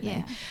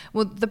 absolutely.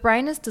 Well, the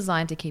brain is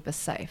designed to keep us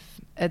safe.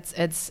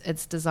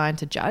 It's designed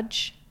to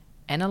judge,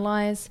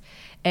 analyze,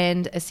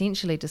 and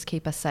essentially just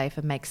keep us safe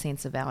and make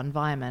sense of our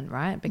environment,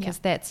 right? Because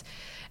that's,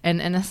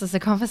 and this is a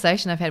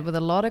conversation I've had with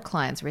a lot of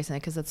clients recently,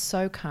 because it's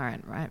so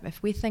current, right?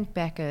 If we think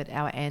back at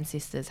our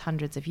ancestors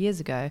hundreds of years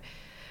ago,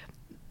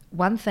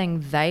 one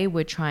thing they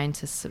were trying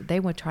to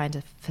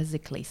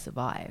physically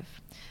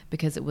survive,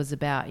 because it was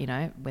about,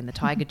 when the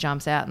tiger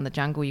jumps out in the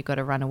jungle, you've got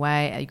to run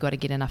away, you've got to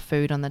get enough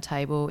food on the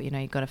table,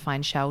 you've got to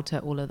find shelter,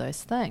 all of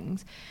those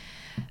things.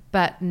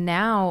 But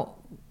now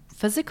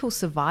physical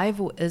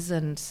survival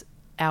isn't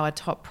our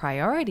top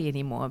priority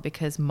anymore,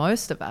 because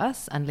most of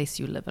us, unless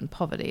you live in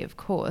poverty, of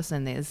course,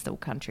 and there's still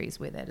countries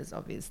where that is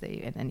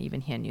obviously, and even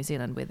here in New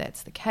Zealand where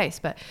that's the case,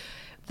 but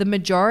the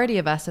majority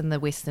of us in the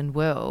Western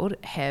world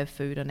have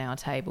food on our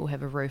table,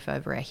 have a roof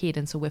over our head,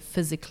 and so we're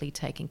physically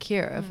taken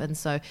care of. And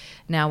so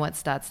now what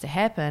starts to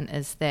happen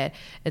is that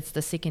it's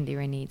the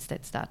secondary needs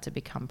that start to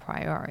become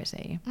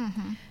priority,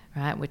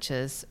 right? Which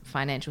is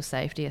financial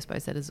safety. I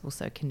suppose that is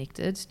also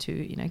connected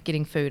to,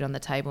 getting food on the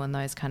table and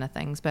those kind of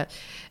things. But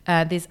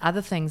there's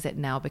other things that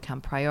now become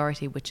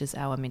priority, which is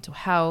our mental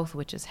health,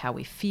 which is how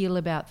we feel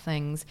about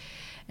things.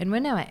 And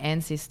when our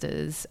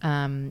ancestors,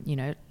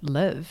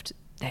 lived,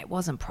 that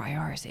wasn't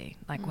priority.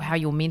 Like how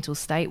your mental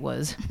state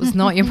was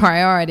not your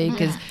priority,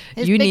 because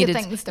you needed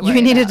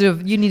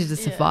to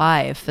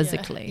survive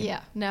physically.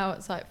 Yeah. Now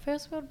it's like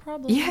first world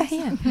problems.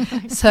 Yeah.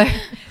 So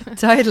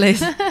totally.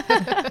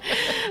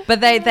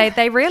 But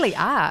they really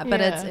are. But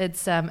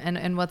it's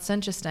and what's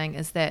interesting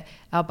is that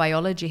our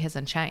biology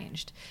hasn't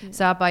changed.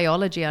 So our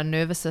biology, our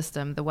nervous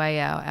system, the way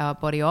our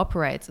body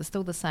operates is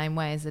still the same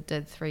way as it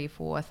did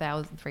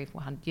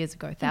 300-400 years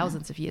ago,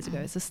 thousands of years ago.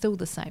 It's still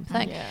the same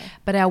thing. Yeah.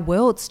 But our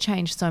world's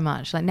changed so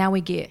much. Like now we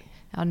get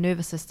our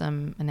nervous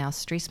system and our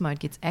stress mode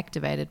gets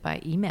activated by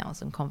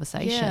emails and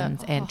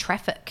conversations and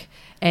traffic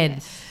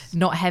and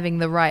not having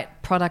the right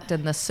product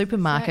in the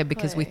supermarket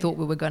because we thought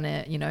we were going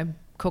to,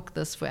 cook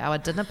this for our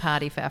dinner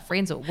party for our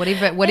friends, or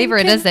whatever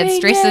it is that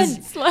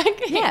stresses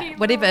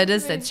whatever it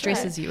is that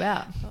stresses you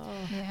out.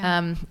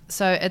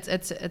 So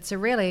it's a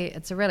really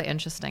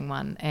interesting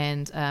one,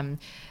 and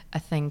I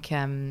think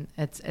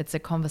it's a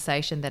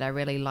conversation that I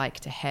really like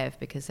to have,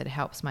 because it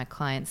helps my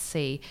clients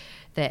see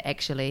that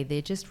actually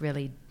they're just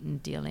really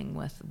dealing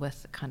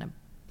with kind of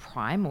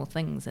primal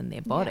things in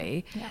their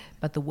body,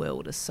 but the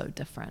world is so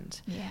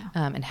different.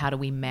 And how do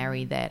we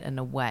marry that in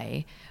a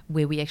way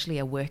where we actually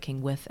are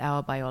working with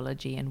our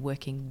biology and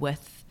working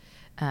with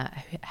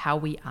how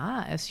we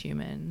are as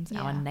humans,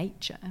 our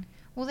nature.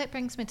 Well, that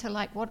brings me to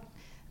what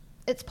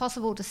it's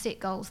possible to set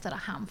goals that are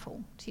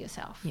harmful to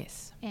yourself.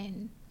 Yes.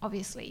 And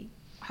obviously,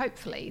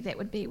 hopefully, that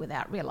would be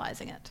without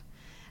realizing it.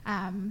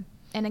 An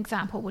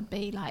example would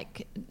be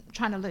like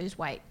trying to lose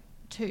weight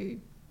to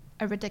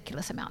a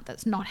ridiculous amount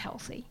that's not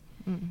healthy.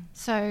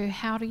 So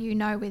how do you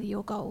know whether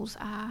your goals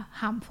are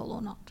harmful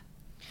or not?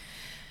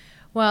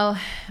 Well,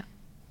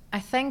 I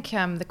think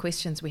the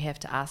questions we have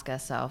to ask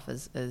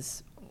ourselves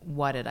is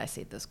why did I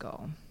set this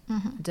goal?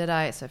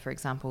 So for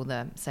example,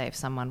 say if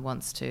someone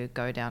wants to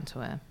go down to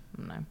a, I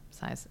don't know,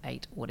 size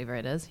 8, whatever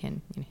it is,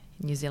 in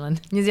New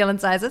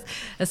Zealand sizes,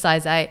 a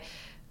size 8,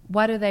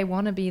 why do they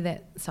want to be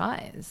that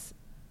size?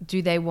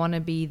 Do they want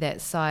to be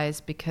that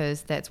size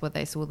because that's what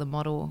they saw the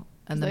model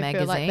in the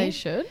magazine? Feel like they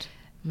should?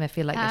 They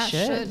feel like they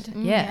should.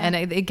 Yeah. And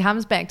it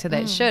comes back to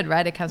that should,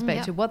 right? It comes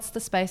back to what's the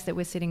space that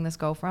we're setting this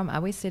goal from?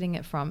 Are we setting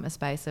it from a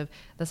space of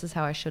this is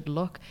how I should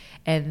look?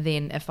 And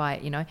then if I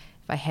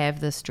have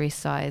this dress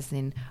size,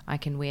 then I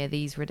can wear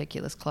these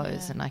ridiculous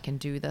clothes and I can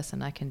do this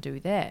and I can do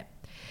that.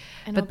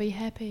 And I'll be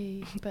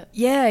happy. But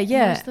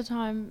most of the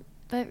time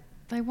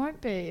they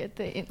won't be at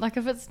the end. Like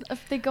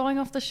if they're going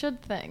off the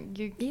should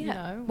thing, you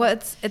know. Well,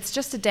 it's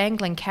just a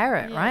dangling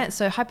carrot, right?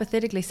 So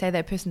hypothetically, say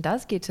that person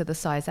does get to the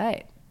size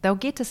 8. They'll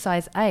get to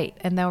size 8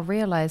 and they'll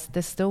realize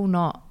they're still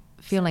not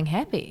feeling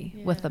happy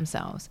with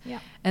themselves. Yeah.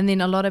 And then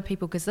a lot of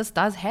people, because this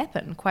does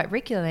happen quite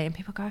regularly, and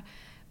people go,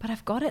 but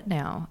I've got it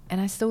now and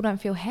I still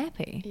don't feel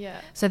happy. Yeah.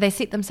 So they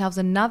set themselves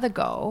another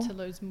goal. To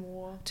lose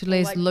more. To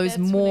lose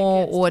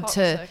more, or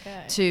toxic,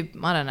 to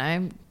I don't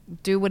know,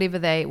 do whatever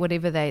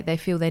they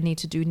feel they need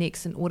to do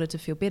next in order to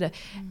feel better.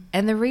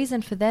 And the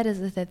reason for that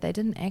is that they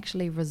didn't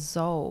actually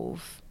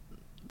resolve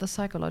the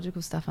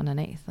psychological stuff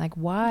underneath. Like,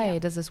 why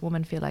does this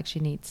woman feel like she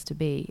needs to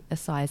be a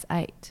size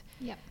 8?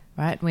 Yeah.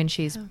 Right? When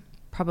she's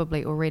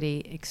probably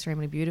already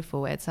extremely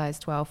beautiful at size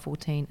 12,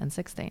 14 and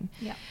 16.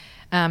 Yeah.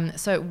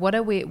 So what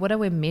are we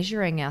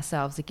measuring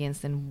ourselves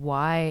against, and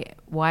why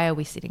are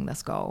we setting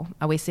this goal?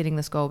 Are we setting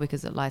this goal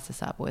because it lights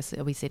us up, or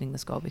are we setting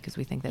this goal because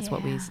we think that's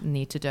what we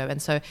need to do?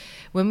 And so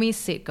when we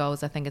set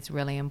goals, I think it's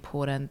really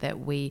important that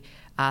we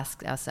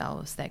ask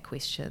ourselves that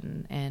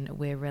question and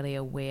we're really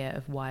aware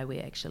of why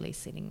we're actually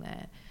setting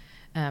that.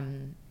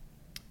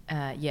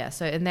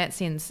 So in that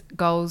sense,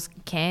 goals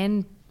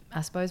can,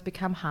 I suppose,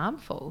 become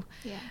harmful.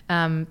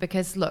 Yeah.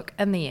 Because look,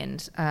 in the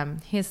end,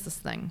 here's this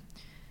thing.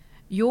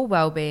 Your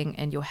well-being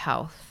and your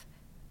health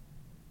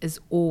is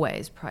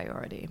always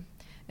priority.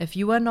 If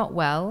you are not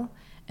well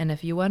and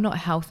if you are not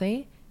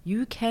healthy,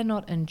 you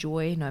cannot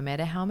enjoy, no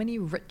matter how many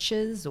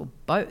riches or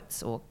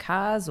boats or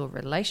cars or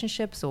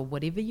relationships or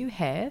whatever you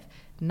have,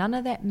 none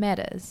of that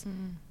matters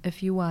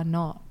if you are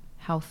not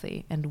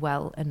healthy and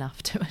well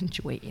enough to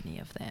enjoy any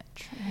of that.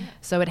 True.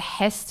 So it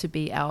has to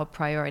be our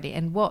priority.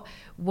 And what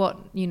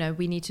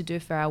we need to do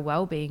for our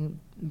well-being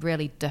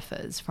really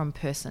differs from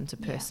person to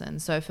person.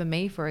 So for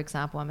me, for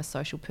example, I'm a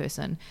social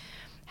person.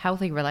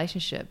 Healthy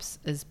relationships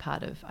is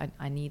part of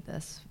I need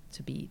this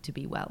to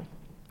be well,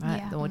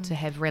 right? Or to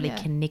have really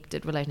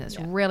connected relationships.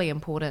 It's really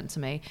important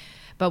to me.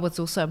 But what's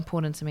also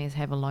important to me is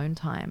have alone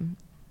time.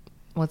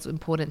 What's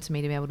important to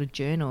me to be able to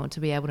journal, to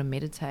be able to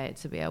meditate,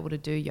 to be able to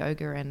do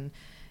yoga and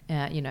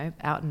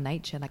out in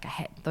nature. Like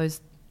those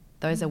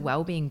are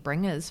well-being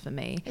bringers for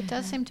me. It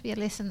does seem to be a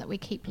lesson that we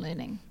keep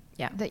learning.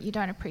 Yeah. That you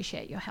don't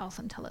appreciate your health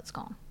until it's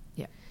gone.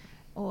 Yeah.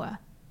 Or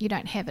you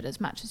don't have it as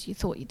much as you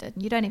thought you did.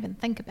 And you don't even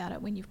think about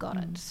it when you've got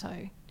it.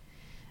 So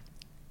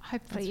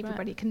hopefully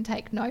everybody can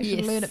take note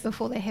and learn it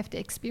before they have to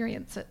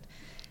experience it.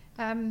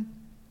 All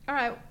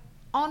right.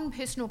 On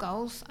personal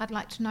goals, I'd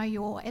like to know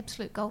your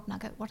absolute gold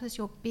nugget. What is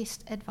your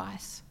best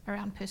advice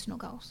around personal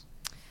goals?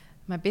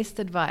 My best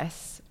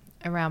advice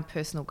around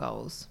personal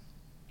goals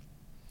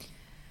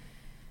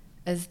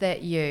is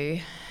that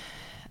you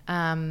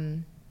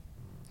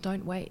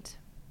don't wait.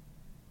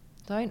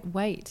 Don't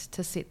wait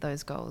to set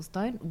those goals.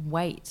 Don't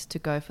wait to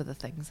go for the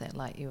things that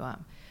light you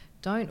up.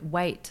 Don't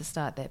wait to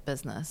start that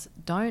business.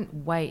 Don't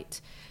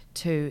wait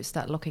to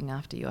start looking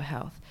after your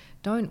health.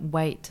 Don't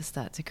wait to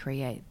start to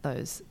create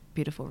those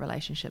beautiful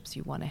relationships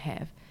you want to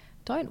have.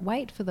 Don't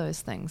wait for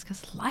those things,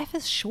 because life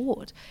is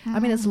short. I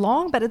mean, it's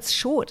long, but it's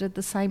short at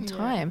the same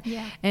time.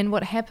 Yeah. And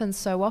what happens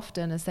so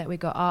often is that we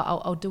go,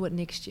 I'll do it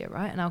next year,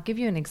 right? And I'll give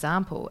you an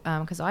example,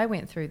 because I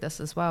went through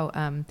this as well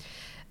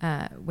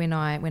when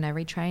I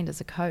retrained as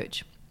a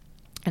coach.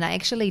 And I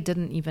actually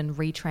didn't even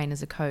retrain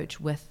as a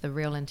coach with the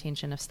real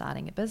intention of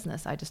starting a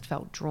business. I just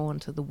felt drawn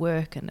to the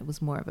work, and it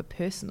was more of a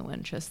personal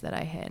interest that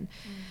I had.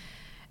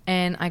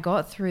 And I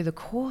got through the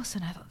course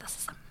and I thought, this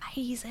is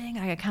amazing.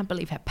 I can't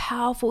believe how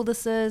powerful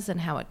this is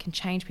and how it can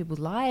change people's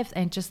lives,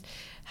 and just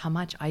how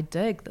much I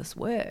dig this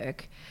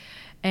work.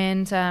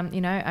 And,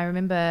 I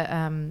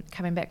remember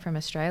coming back from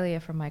Australia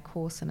from my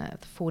course, and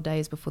 4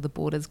 days before the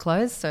borders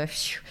closed. So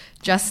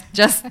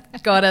just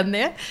got in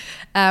there.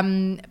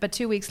 But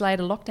 2 weeks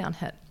later, lockdown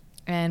hit.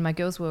 And my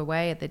girls were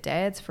away at their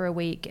dad's for a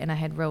week, and I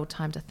had real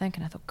time to think.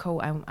 And I thought,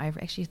 cool, I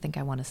actually think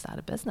I want to start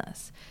a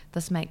business.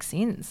 This makes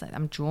sense.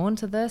 I'm drawn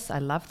to this. I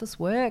love this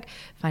work.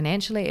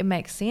 Financially, it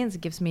makes sense.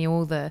 It gives me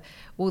all the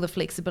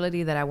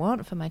flexibility that I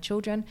want for my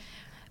children.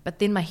 But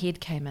then my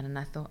head came in, and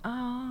I thought,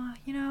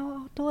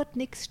 I'll do it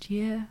next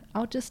year.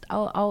 I'll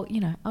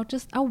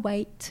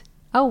wait.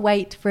 I'll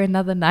wait for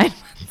another 9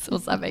 months or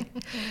something.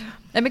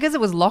 And because it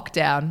was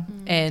lockdown,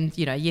 and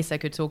yes, I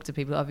could talk to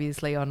people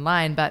obviously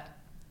online, but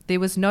there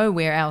was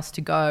nowhere else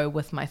to go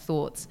with my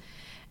thoughts.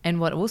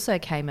 And what also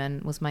came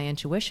in was my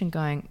intuition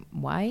going,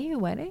 why are you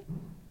waiting?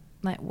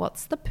 like,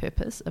 what's the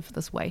purpose of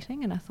this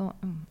waiting? And I thought,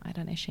 I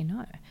don't actually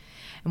know.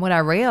 And what I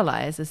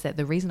realized is that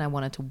the reason I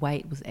wanted to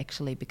wait was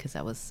actually because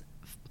I was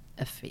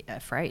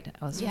afraid.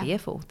 I was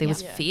fearful. There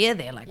was fear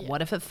there. Like,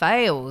 what if it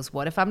fails?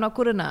 What if I'm not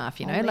good enough?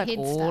 You know, like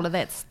all of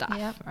that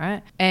stuff,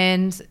 right?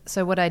 And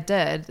so what I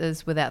did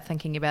is, without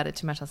thinking about it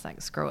too much, I was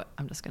like, screw it.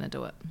 I'm just going to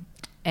do it.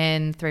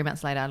 And 3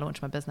 months later, I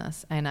launched my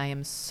business, and I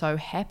am so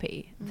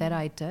happy that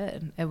I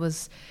did. It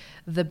was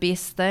the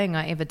best thing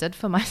I ever did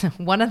for myself.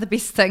 One of the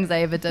best things I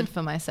ever did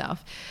for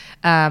myself.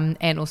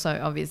 And also,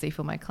 obviously,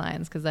 for my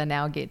clients, because I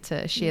now get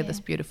to share this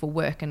beautiful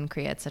work and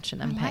create such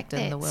an impact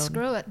in the world.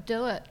 Screw it,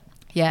 do it.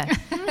 Yeah.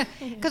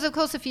 Because, of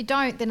course, if you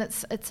don't, then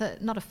it's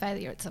not a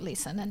failure, it's a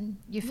lesson, and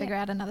you figure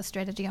out another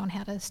strategy on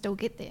how to still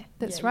get there.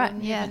 That's right.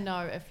 You never know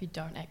if you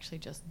don't actually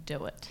just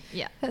do it.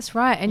 Yeah. That's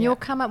right. And you'll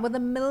come up with a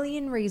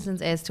million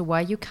reasons as to why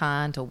you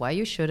can't, or why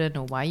you shouldn't,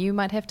 or why you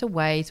might have to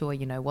wait, or,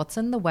 you know, what's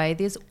in the way.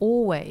 There's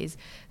always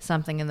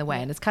something in the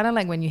way. And it's kind of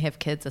like when you have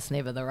kids, it's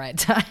never the right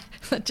time.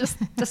 just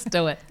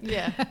do it.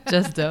 Yeah.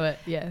 Just do it.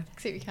 Yeah.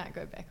 Except you can't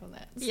go back on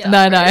that. Yeah.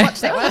 No.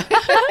 Watch that one.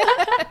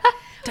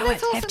 Do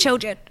it. Awesome. Have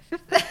children.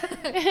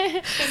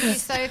 Thank you,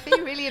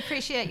 Sophie. Really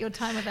appreciate your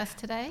time with us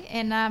today.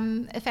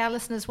 And if our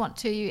listeners want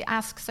to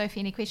ask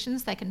Sophie any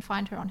questions, they can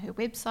find her on her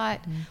website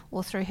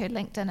or through her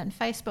LinkedIn and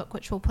Facebook,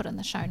 which we'll put in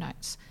the show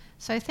notes.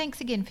 So thanks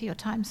again for your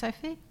time,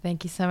 Sophie.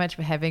 Thank you so much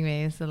for having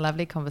me. It's a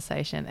lovely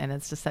conversation, and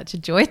it's just such a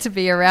joy to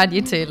be around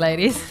you two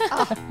ladies.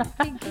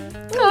 Thank you.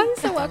 Oh, you're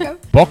so welcome.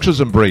 Boxes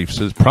and Briefs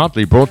is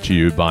proudly brought to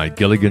you by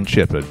Gilligan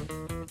Shepherd,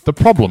 the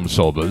problem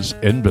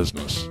solvers in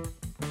business.